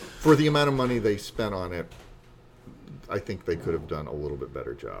 Because for the amount of money they spent on it, I think they could have done a little bit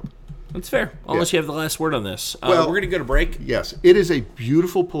better job. That's fair. I'll let you have the last word on this. Well, we're going to go to break. Yes. It is a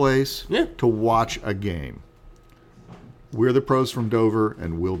beautiful place Yeah. to watch a game. We're the Pros from Dover,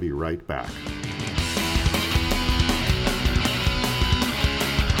 and we'll be right back.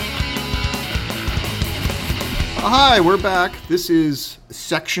 Hi, we're back. This is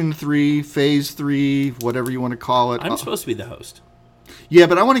Section 3, Phase 3, whatever you want to call it. I'm supposed to be the host. Yeah,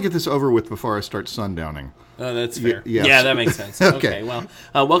 but I want to get this over with before I start sundowning. Oh, that's fair. Yes. Yeah, that makes sense. Okay. Well,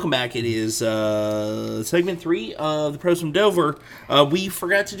 welcome back. It is segment 3 of the Pros from Dover. We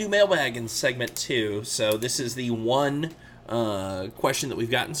forgot to do mailbag in segment 2, so this is the one question that we've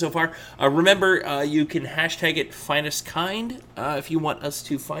gotten so far. Remember, you can hashtag it finestkind if you want us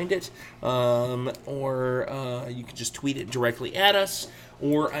to find it, or you can just tweet it directly at us.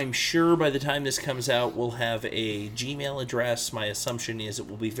 Or I'm sure by the time this comes out, we'll have a Gmail address. My assumption is it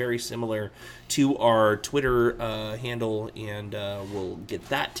will be very similar to our Twitter handle, and we'll get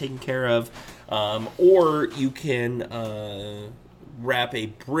that taken care of. Or you can wrap a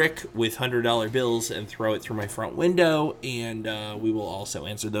brick with $100 bills and throw it through my front window, and we will also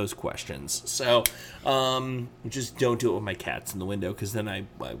answer those questions. So just don't do it with my cats in the window, because then I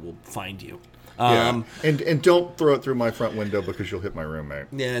will find you. Yeah. And don't throw it through my front window because you'll hit my roommate.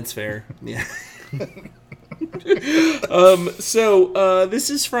 Yeah, that's fair. Yeah. So this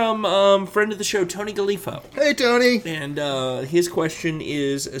is from friend of the show, Tony Galifo. Hey, Tony. And his question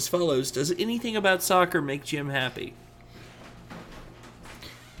is as follows. Does anything about soccer make Jim happy?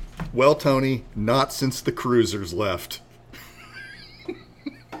 Well, Tony, not since the Cruisers left.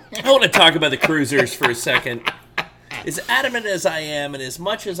 I want to talk about the Cruisers for a second. As adamant as I am, and as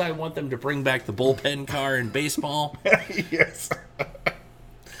much as I want them to bring back the bullpen car in baseball, yes.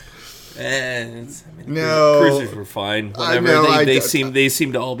 No, Cruisers were fine. Whatever. Know, they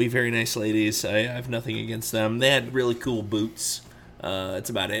seem to all be very nice ladies. I have nothing against them. They had really cool boots.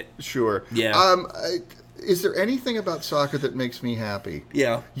 That's about it. Sure. Yeah. Is there anything about soccer that makes me happy?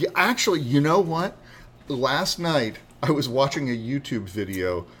 Yeah. Actually, you know what? Last night I was watching a YouTube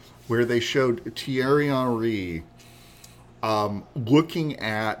video where they showed Thierry Henry looking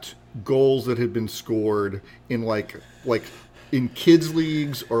at goals that had been scored in like in kids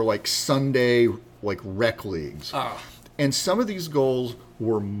leagues or like Sunday like rec leagues. And some of these goals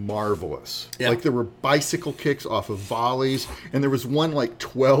were marvelous. Yeah. Like there were bicycle kicks off of volleys, and there was one like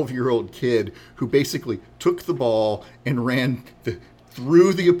 12-year-old kid who basically took the ball and ran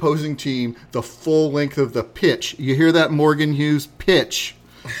through the opposing team the full length of the pitch. You hear that, Morgan Hughes? Pitch.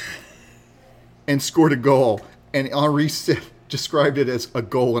 And scored a goal. And Henri described it as a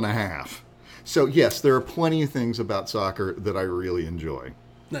goal and a half. So, yes, there are plenty of things about soccer that I really enjoy.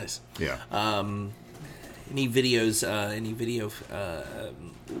 Nice. Yeah. Any videos,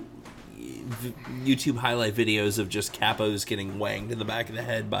 YouTube highlight videos of just capos getting wanged in the back of the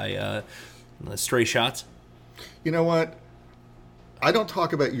head by stray shots? You know what? I don't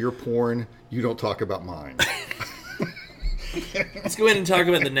talk about your porn. You don't talk about mine. Let's go ahead and talk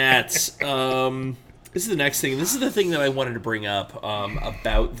about the Nats. This is the next thing. This is the thing that I wanted to bring up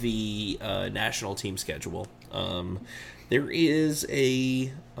about the national team schedule. There is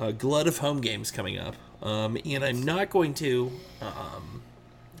a glut of home games coming up, and I'm not going to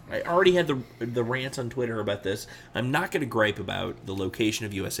I already had the rant on Twitter about this. I'm not going to gripe about the location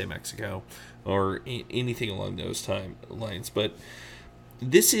of USA Mexico or anything along those lines, but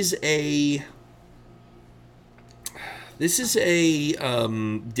this is a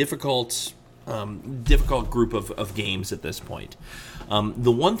difficult group of games at this point.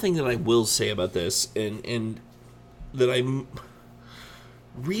 The one thing that I will say about this, and that I'm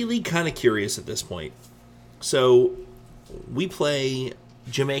really kind of curious at this point. So we play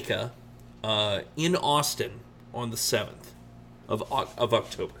Jamaica in Austin on the 7th of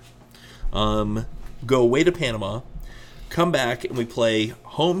October. Go away to Panama, come back, and we play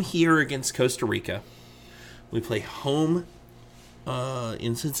home here against Costa Rica. We play home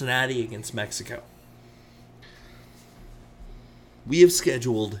in Cincinnati against Mexico. We have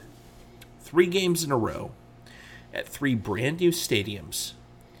scheduled 3 games in a row at 3 brand new stadiums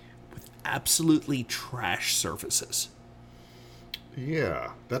with absolutely trash surfaces.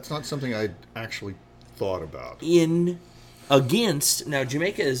 Yeah, that's not something I actually thought about. Now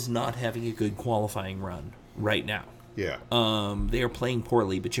Jamaica is not having a good qualifying run right now. Yeah. They are playing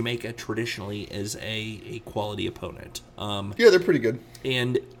poorly, but Jamaica traditionally is a quality opponent. Yeah, they're pretty good.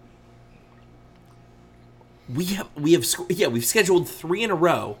 And we've scheduled 3 in a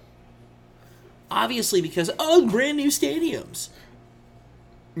row. Obviously, because brand new stadiums.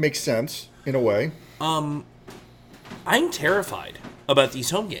 Makes sense in a way. I'm terrified about these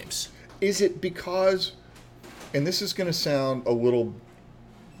home games. Is it because, and this is going to sound a little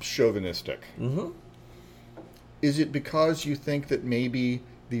chauvinistic, is it because you think that maybe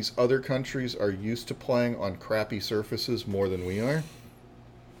these other countries are used to playing on crappy surfaces more than we are?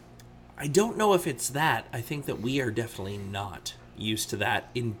 I don't know if it's that. I think that we are definitely not used to that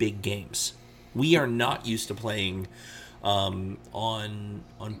in big games. We are not used to playing on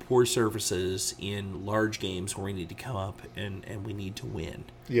poor surfaces in large games where we need to come up and we need to win.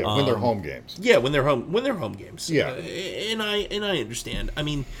 Yeah, when they're home games. Yeah, when they're home games. Yeah, and I understand. I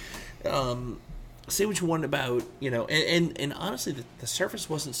mean, say what you want about and honestly, the surface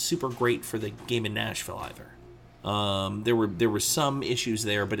wasn't super great for the game in Nashville either. There were some issues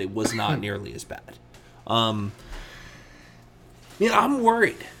there, but it was not nearly as bad. I'm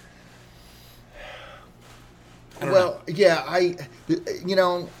worried. Well, yeah, I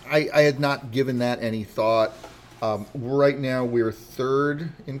had not given that any thought. Right now, we're 3rd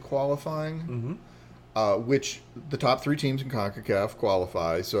in qualifying, which the top 3 teams in CONCACAF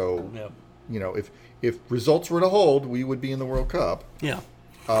qualify. So, yep. If results were to hold, we would be in the World Cup. Yeah.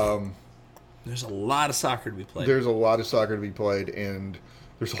 There's a lot of soccer to be played. There's a lot of soccer to be played, and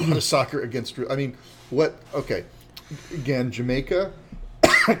there's a lot of soccer against. I mean, okay, again, Jamaica.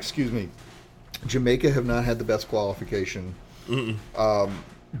 Excuse me. Jamaica have not had the best qualification, but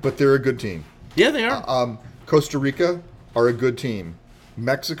they're a good team. Yeah, they are. Costa Rica are a good team.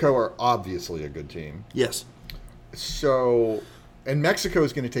 Mexico are obviously a good team. Yes. So, and Mexico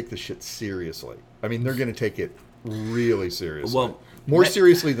is going to take this shit seriously. I mean, they're going to take it really seriously. Well, more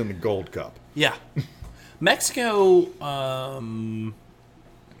seriously than the Gold Cup. Yeah. Mexico,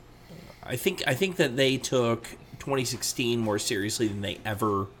 I think that they took 2016 more seriously than they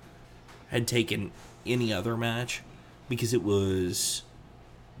ever had taken any other match, because it was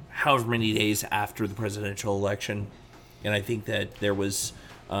however many days after the presidential election, and I think that there was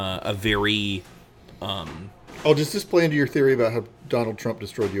a very does this play into your theory about how Donald Trump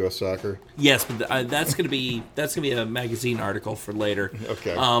destroyed U.S. soccer? Yes, but that's gonna be a magazine article for later.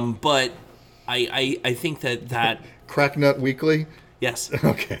 Okay. But I think that Cracknut Weekly. Yes.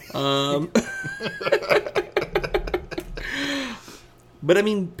 Okay. But I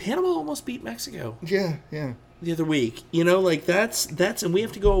mean, Panama almost beat Mexico. Yeah. The other week, that's and we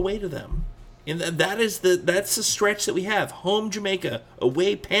have to go away to them, and that's the stretch that we have: home Jamaica,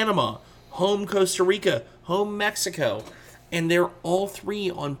 away Panama, home Costa Rica, home Mexico, and they're all 3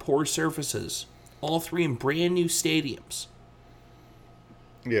 on poor surfaces, all 3 in brand new stadiums.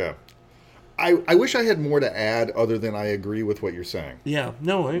 Yeah, I wish I had more to add other than I agree with what you're saying. Yeah,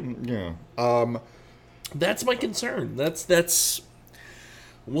 no, yeah, that's my concern. That's.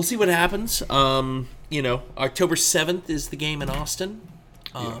 We'll see what happens. October 7th is the game in Austin.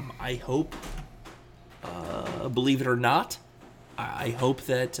 I hope, believe it or not, I hope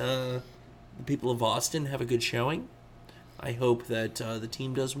that the people of Austin have a good showing. I hope that the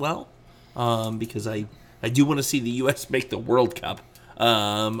team does well, because I do want to see the U.S. make the World Cup.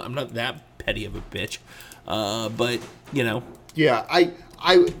 I'm not that petty of a bitch, but Yeah, I.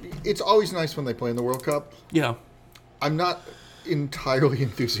 It's always nice when they play in the World Cup. Yeah. I'm not entirely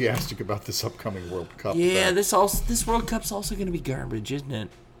enthusiastic about this upcoming World Cup. Yeah, this World Cup's also going to be garbage, isn't it?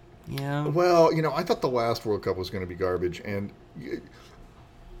 Yeah. Well, I thought the last World Cup was going to be garbage, and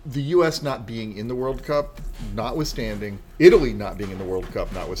the U.S. not being in the World Cup, notwithstanding, Italy not being in the World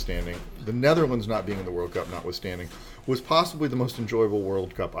Cup, notwithstanding, the Netherlands not being in the World Cup, notwithstanding, was possibly the most enjoyable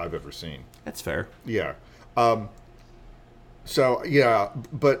World Cup I've ever seen. That's fair. Yeah. So, yeah,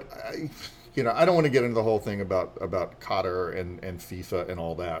 but, I don't want to get into the whole thing about Qatar and FIFA and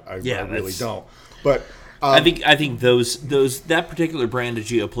all that. I really don't. But I think that particular brand of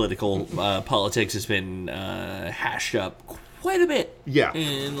geopolitical politics has been hashed up quite a bit. Yeah.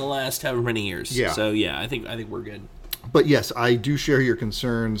 In the last however many years. Yeah. So yeah, I think we're good. But yes, I do share your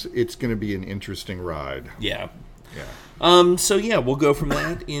concerns. It's going to be an interesting ride. Yeah. Yeah. So yeah, we'll go from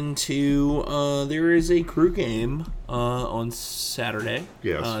that into there is a crew game on Saturday.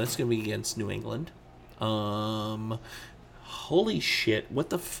 Yes. That's going to be against New England. Holy shit!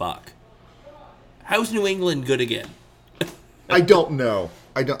 What the fuck? How's New England good again? I don't know.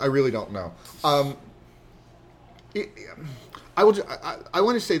 I really don't know. I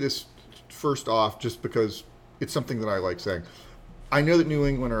want to say this first off, just because it's something that I like saying. I know that New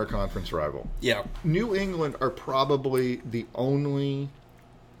England are a conference rival. Yeah. New England are probably the only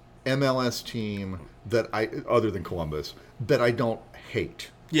MLS team other than Columbus, that I don't hate.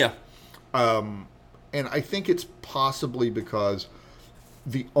 Yeah. And I think it's possibly because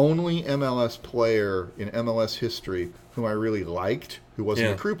the only MLS player in MLS history whom I really liked, who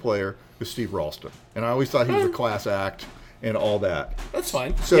wasn't a crew player, was Steve Ralston. And I always thought he was a class act and all that. That's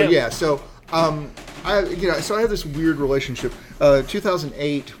fine. So I have this weird relationship.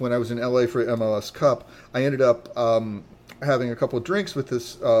 2008, when I was in LA for MLS Cup, I ended up having a couple of drinks with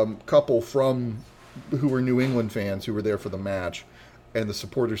this couple who were New England fans who were there for the match and the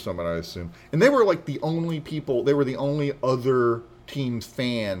supporters summit, I assume. And they were like the only people. They were the only other team's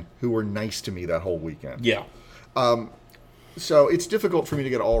fan who were nice to me that whole weekend. Yeah. So it's difficult for me to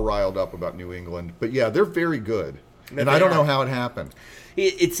get all riled up about New England, but yeah, they're very good. And I don't know how it happened.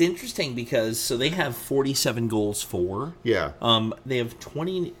 It's interesting because they have 47 goals for. Yeah. They have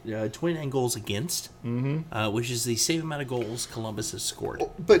 29 goals against, which is the same amount of goals Columbus has scored.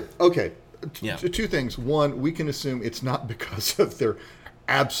 But, okay, Yeah. Two things. One, we can assume it's not because of their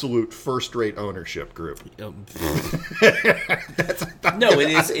absolute first-rate ownership group. No,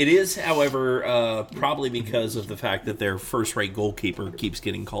 it is, however, probably because of the fact that their first-rate goalkeeper keeps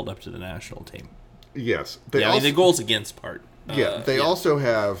getting called up to the national team. Yes. The goals against part. They also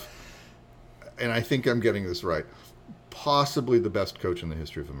have, and I think I'm getting this right, possibly the best coach in the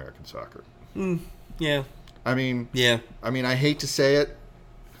history of American soccer. Yeah. I mean, I hate to say it.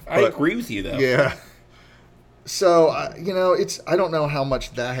 I agree with you, though. Yeah. So, I don't know how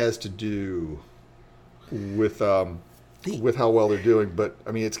much that has to do with how well they're doing, but,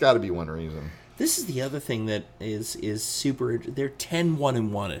 I mean, it's got to be one reason. This is the other thing that is super. They're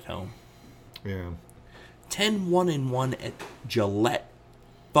 10-1-1 at home. Yeah. 10-1-1 at Gillette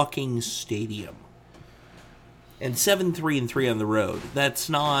fucking Stadium. And 7-3-3 on the road. That's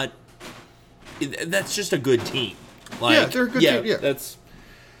just a good team. Yeah, they're a good team. Yeah.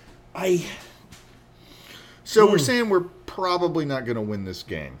 So we're saying we're probably not going to win this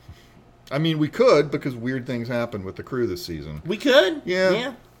game. I mean, we could, because weird things happen with the crew this season. We could?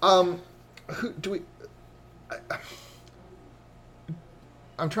 Yeah. Who do we...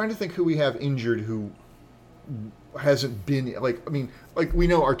 I'm trying to think who we have injured who hasn't been... we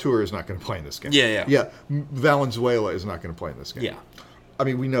know Artur is not going to play in this game. Yeah. Valenzuela is not going to play in this game. Yeah. I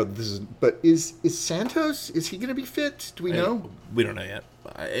mean, we know this is... But is Santos, is he going to be fit? Do we know? We don't know yet.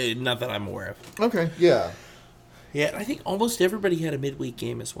 Not that I'm aware of. Okay, yeah. Yeah, I think almost everybody had a midweek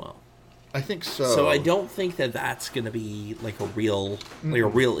game as well. I think so. So I don't think that that's going to be like a real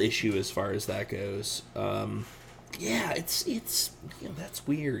issue as far as that goes. It's that's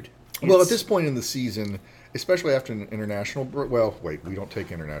weird. Well, at this point in the season, especially after an international break... Well, wait, we don't take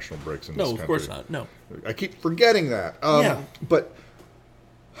international breaks in this country. No, of course not. No. I keep forgetting that. But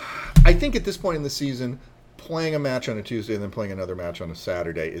I think at this point in the season, playing a match on a Tuesday and then playing another match on a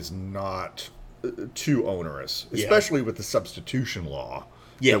Saturday is not too onerous, especially with the substitution law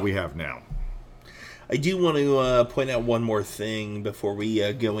that we have now. I do want to point out one more thing before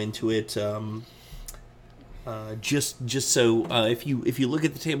we go into it. Just so if you look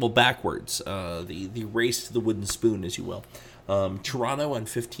at the table backwards, the race to the wooden spoon, as you will, Toronto on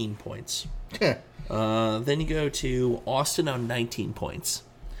 15 points. Then you go to Austin on 19 points.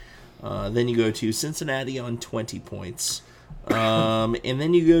 Then you go to Cincinnati on 20 points. And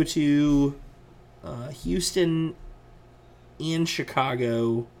then you go to Houston and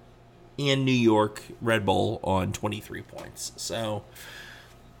Chicago and New York Red Bull on 23 points. So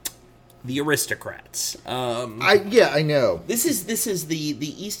the aristocrats. I know. This is the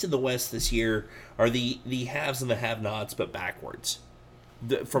East and the West this year are the haves and the have-nots, but backwards.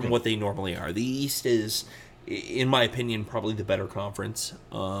 from what they normally are. The East is, in my opinion, probably the better conference.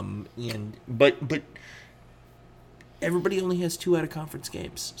 But everybody only has 2 out-of-conference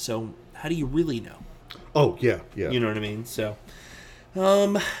games, so how do you really know? Oh, yeah. You know what I mean? So,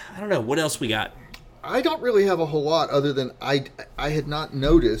 I don't know. What else we got? I don't really have a whole lot other than I had not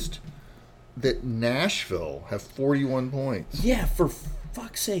noticed that Nashville have 41 points. Yeah, for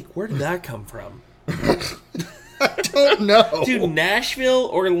fuck's sake, where did that come from? I don't know. Dude, Nashville,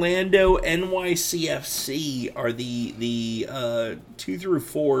 Orlando, NYCFC are the 2 through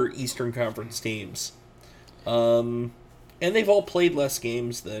 4 Eastern Conference teams. And they've all played less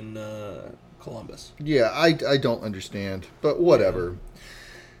games than Columbus. Yeah, I don't understand, but whatever.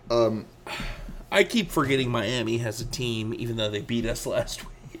 I keep forgetting Miami has a team, even though they beat us last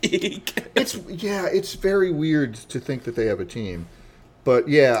week. It's very weird to think that they have a team. But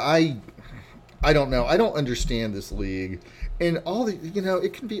yeah, I don't know. I don't understand this league. And all the,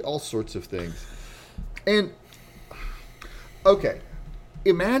 it can be all sorts of things. And okay,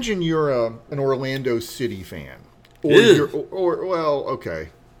 imagine you're an Orlando City fan. Or you're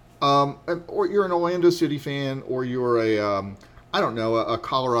an Orlando City fan, or you're a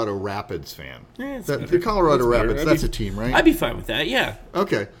Colorado Rapids fan. Yeah, the Colorado Rapids, that's a team, right? I'd be fine with that, yeah.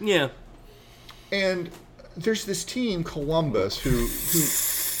 Okay. Yeah. And there's this team, Columbus, who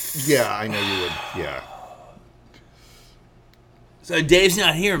yeah, I know you would, yeah. So Dave's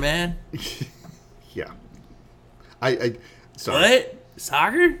not here, man. Yeah. I sorry. What?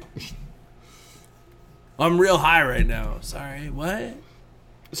 Soccer? I'm real high right now. Sorry, what?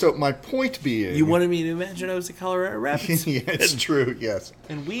 So my point being... You wanted me to imagine I was a Colorado Rapids? Yeah, it's true, yes.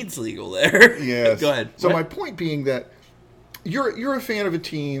 And weed's legal there. Yes. Go ahead. So my point being that you're a fan of a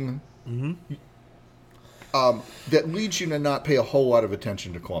team that leads you to not pay a whole lot of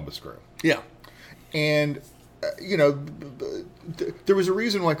attention to Columbus Crew. Yeah. And, there was a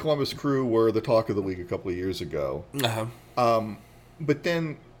reason why Columbus Crew were the talk of the league a couple of years ago. Uh-huh. But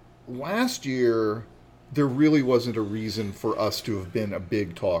then last year... there really wasn't a reason for us to have been a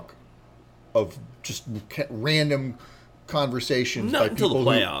big talk of just random conversations. Not until the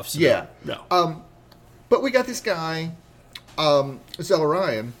playoffs. No. But we got this guy, Zella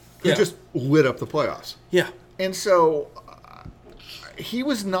Ryan, who just lit up the playoffs. Yeah. And so he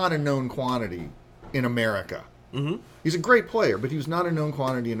was not a known quantity in America. Mm-hmm. He's a great player, but he was not a known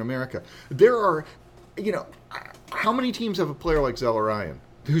quantity in America. There are, how many teams have a player like Zella Ryan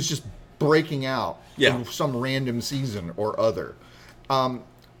who's just breaking out in some random season or other? And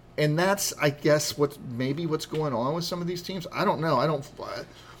that's, I guess, what's going on with some of these teams. I don't know.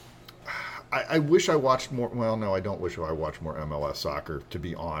 I wish I watched more. Well, no, I don't wish I watched more MLS soccer, to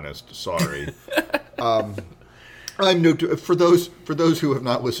be honest. Sorry. I'm for those who have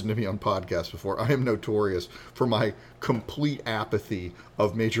not listened to me on podcasts before, I am notorious for my complete apathy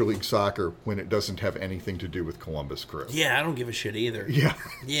of Major League Soccer when it doesn't have anything to do with Columbus Crew. Yeah, I don't give a shit either. Yeah.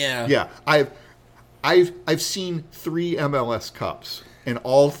 Yeah. Yeah. I've seen 3 MLS Cups, and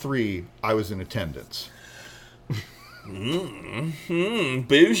all 3 I was in attendance. Bougie.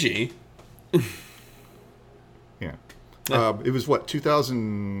 Yeah. It was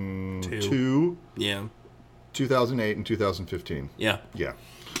 2002? Yeah. 2008 and 2015. Yeah. Yeah.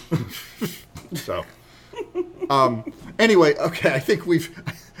 So, anyway, okay, I think we've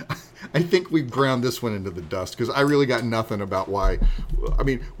ground this one into the dust, because I really got nothing about why. I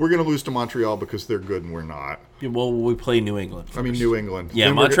mean, we're going to lose to Montreal because they're good and we're not. Yeah, well, we play New England first. New England. Yeah,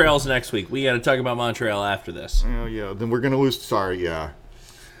 then Montreal's next week. We got to talk about Montreal after this. Oh, yeah. Then we're going to lose. Sorry, yeah.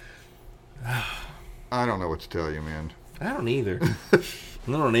 I don't know what to tell you, man. I don't either.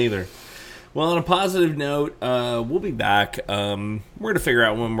 Well, on a positive note, we'll be back. We're going to figure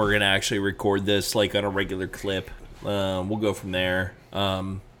out when we're going to actually record this, like on a regular clip. We'll go from there.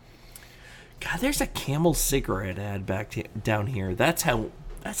 God, there's a Camel cigarette ad down here. That's how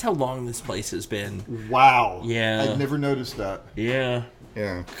long this place has been. Wow. Yeah. I've never noticed that. Yeah.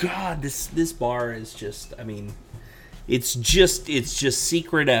 Yeah. God, this bar is just, I mean, it's just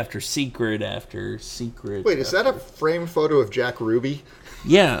secret after secret after secret. Wait, is that a framed photo of Jack Ruby?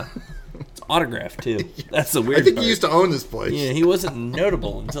 Yeah. It's autographed, too. That's the weird I think part. He used to own this place. Yeah, he wasn't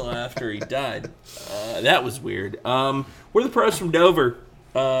notable until after he died. That was weird. We're the pros from Dover.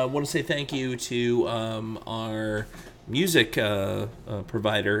 I want to say thank you to our music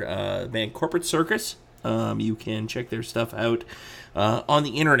provider, band Corporate Circus. You can check their stuff out on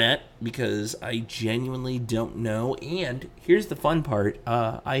the internet, because I genuinely don't know. And here's the fun part.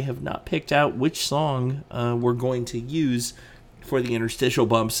 I have not picked out which song we're going to use for the interstitial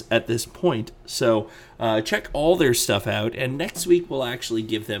bumps at this point. So check all their stuff out, and next week we'll actually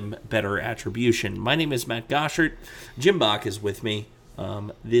give them better attribution. My name is Matt Goshert. Jim Bach is with me.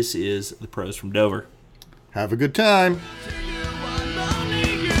 This is the Pros from Dover. Have a good time.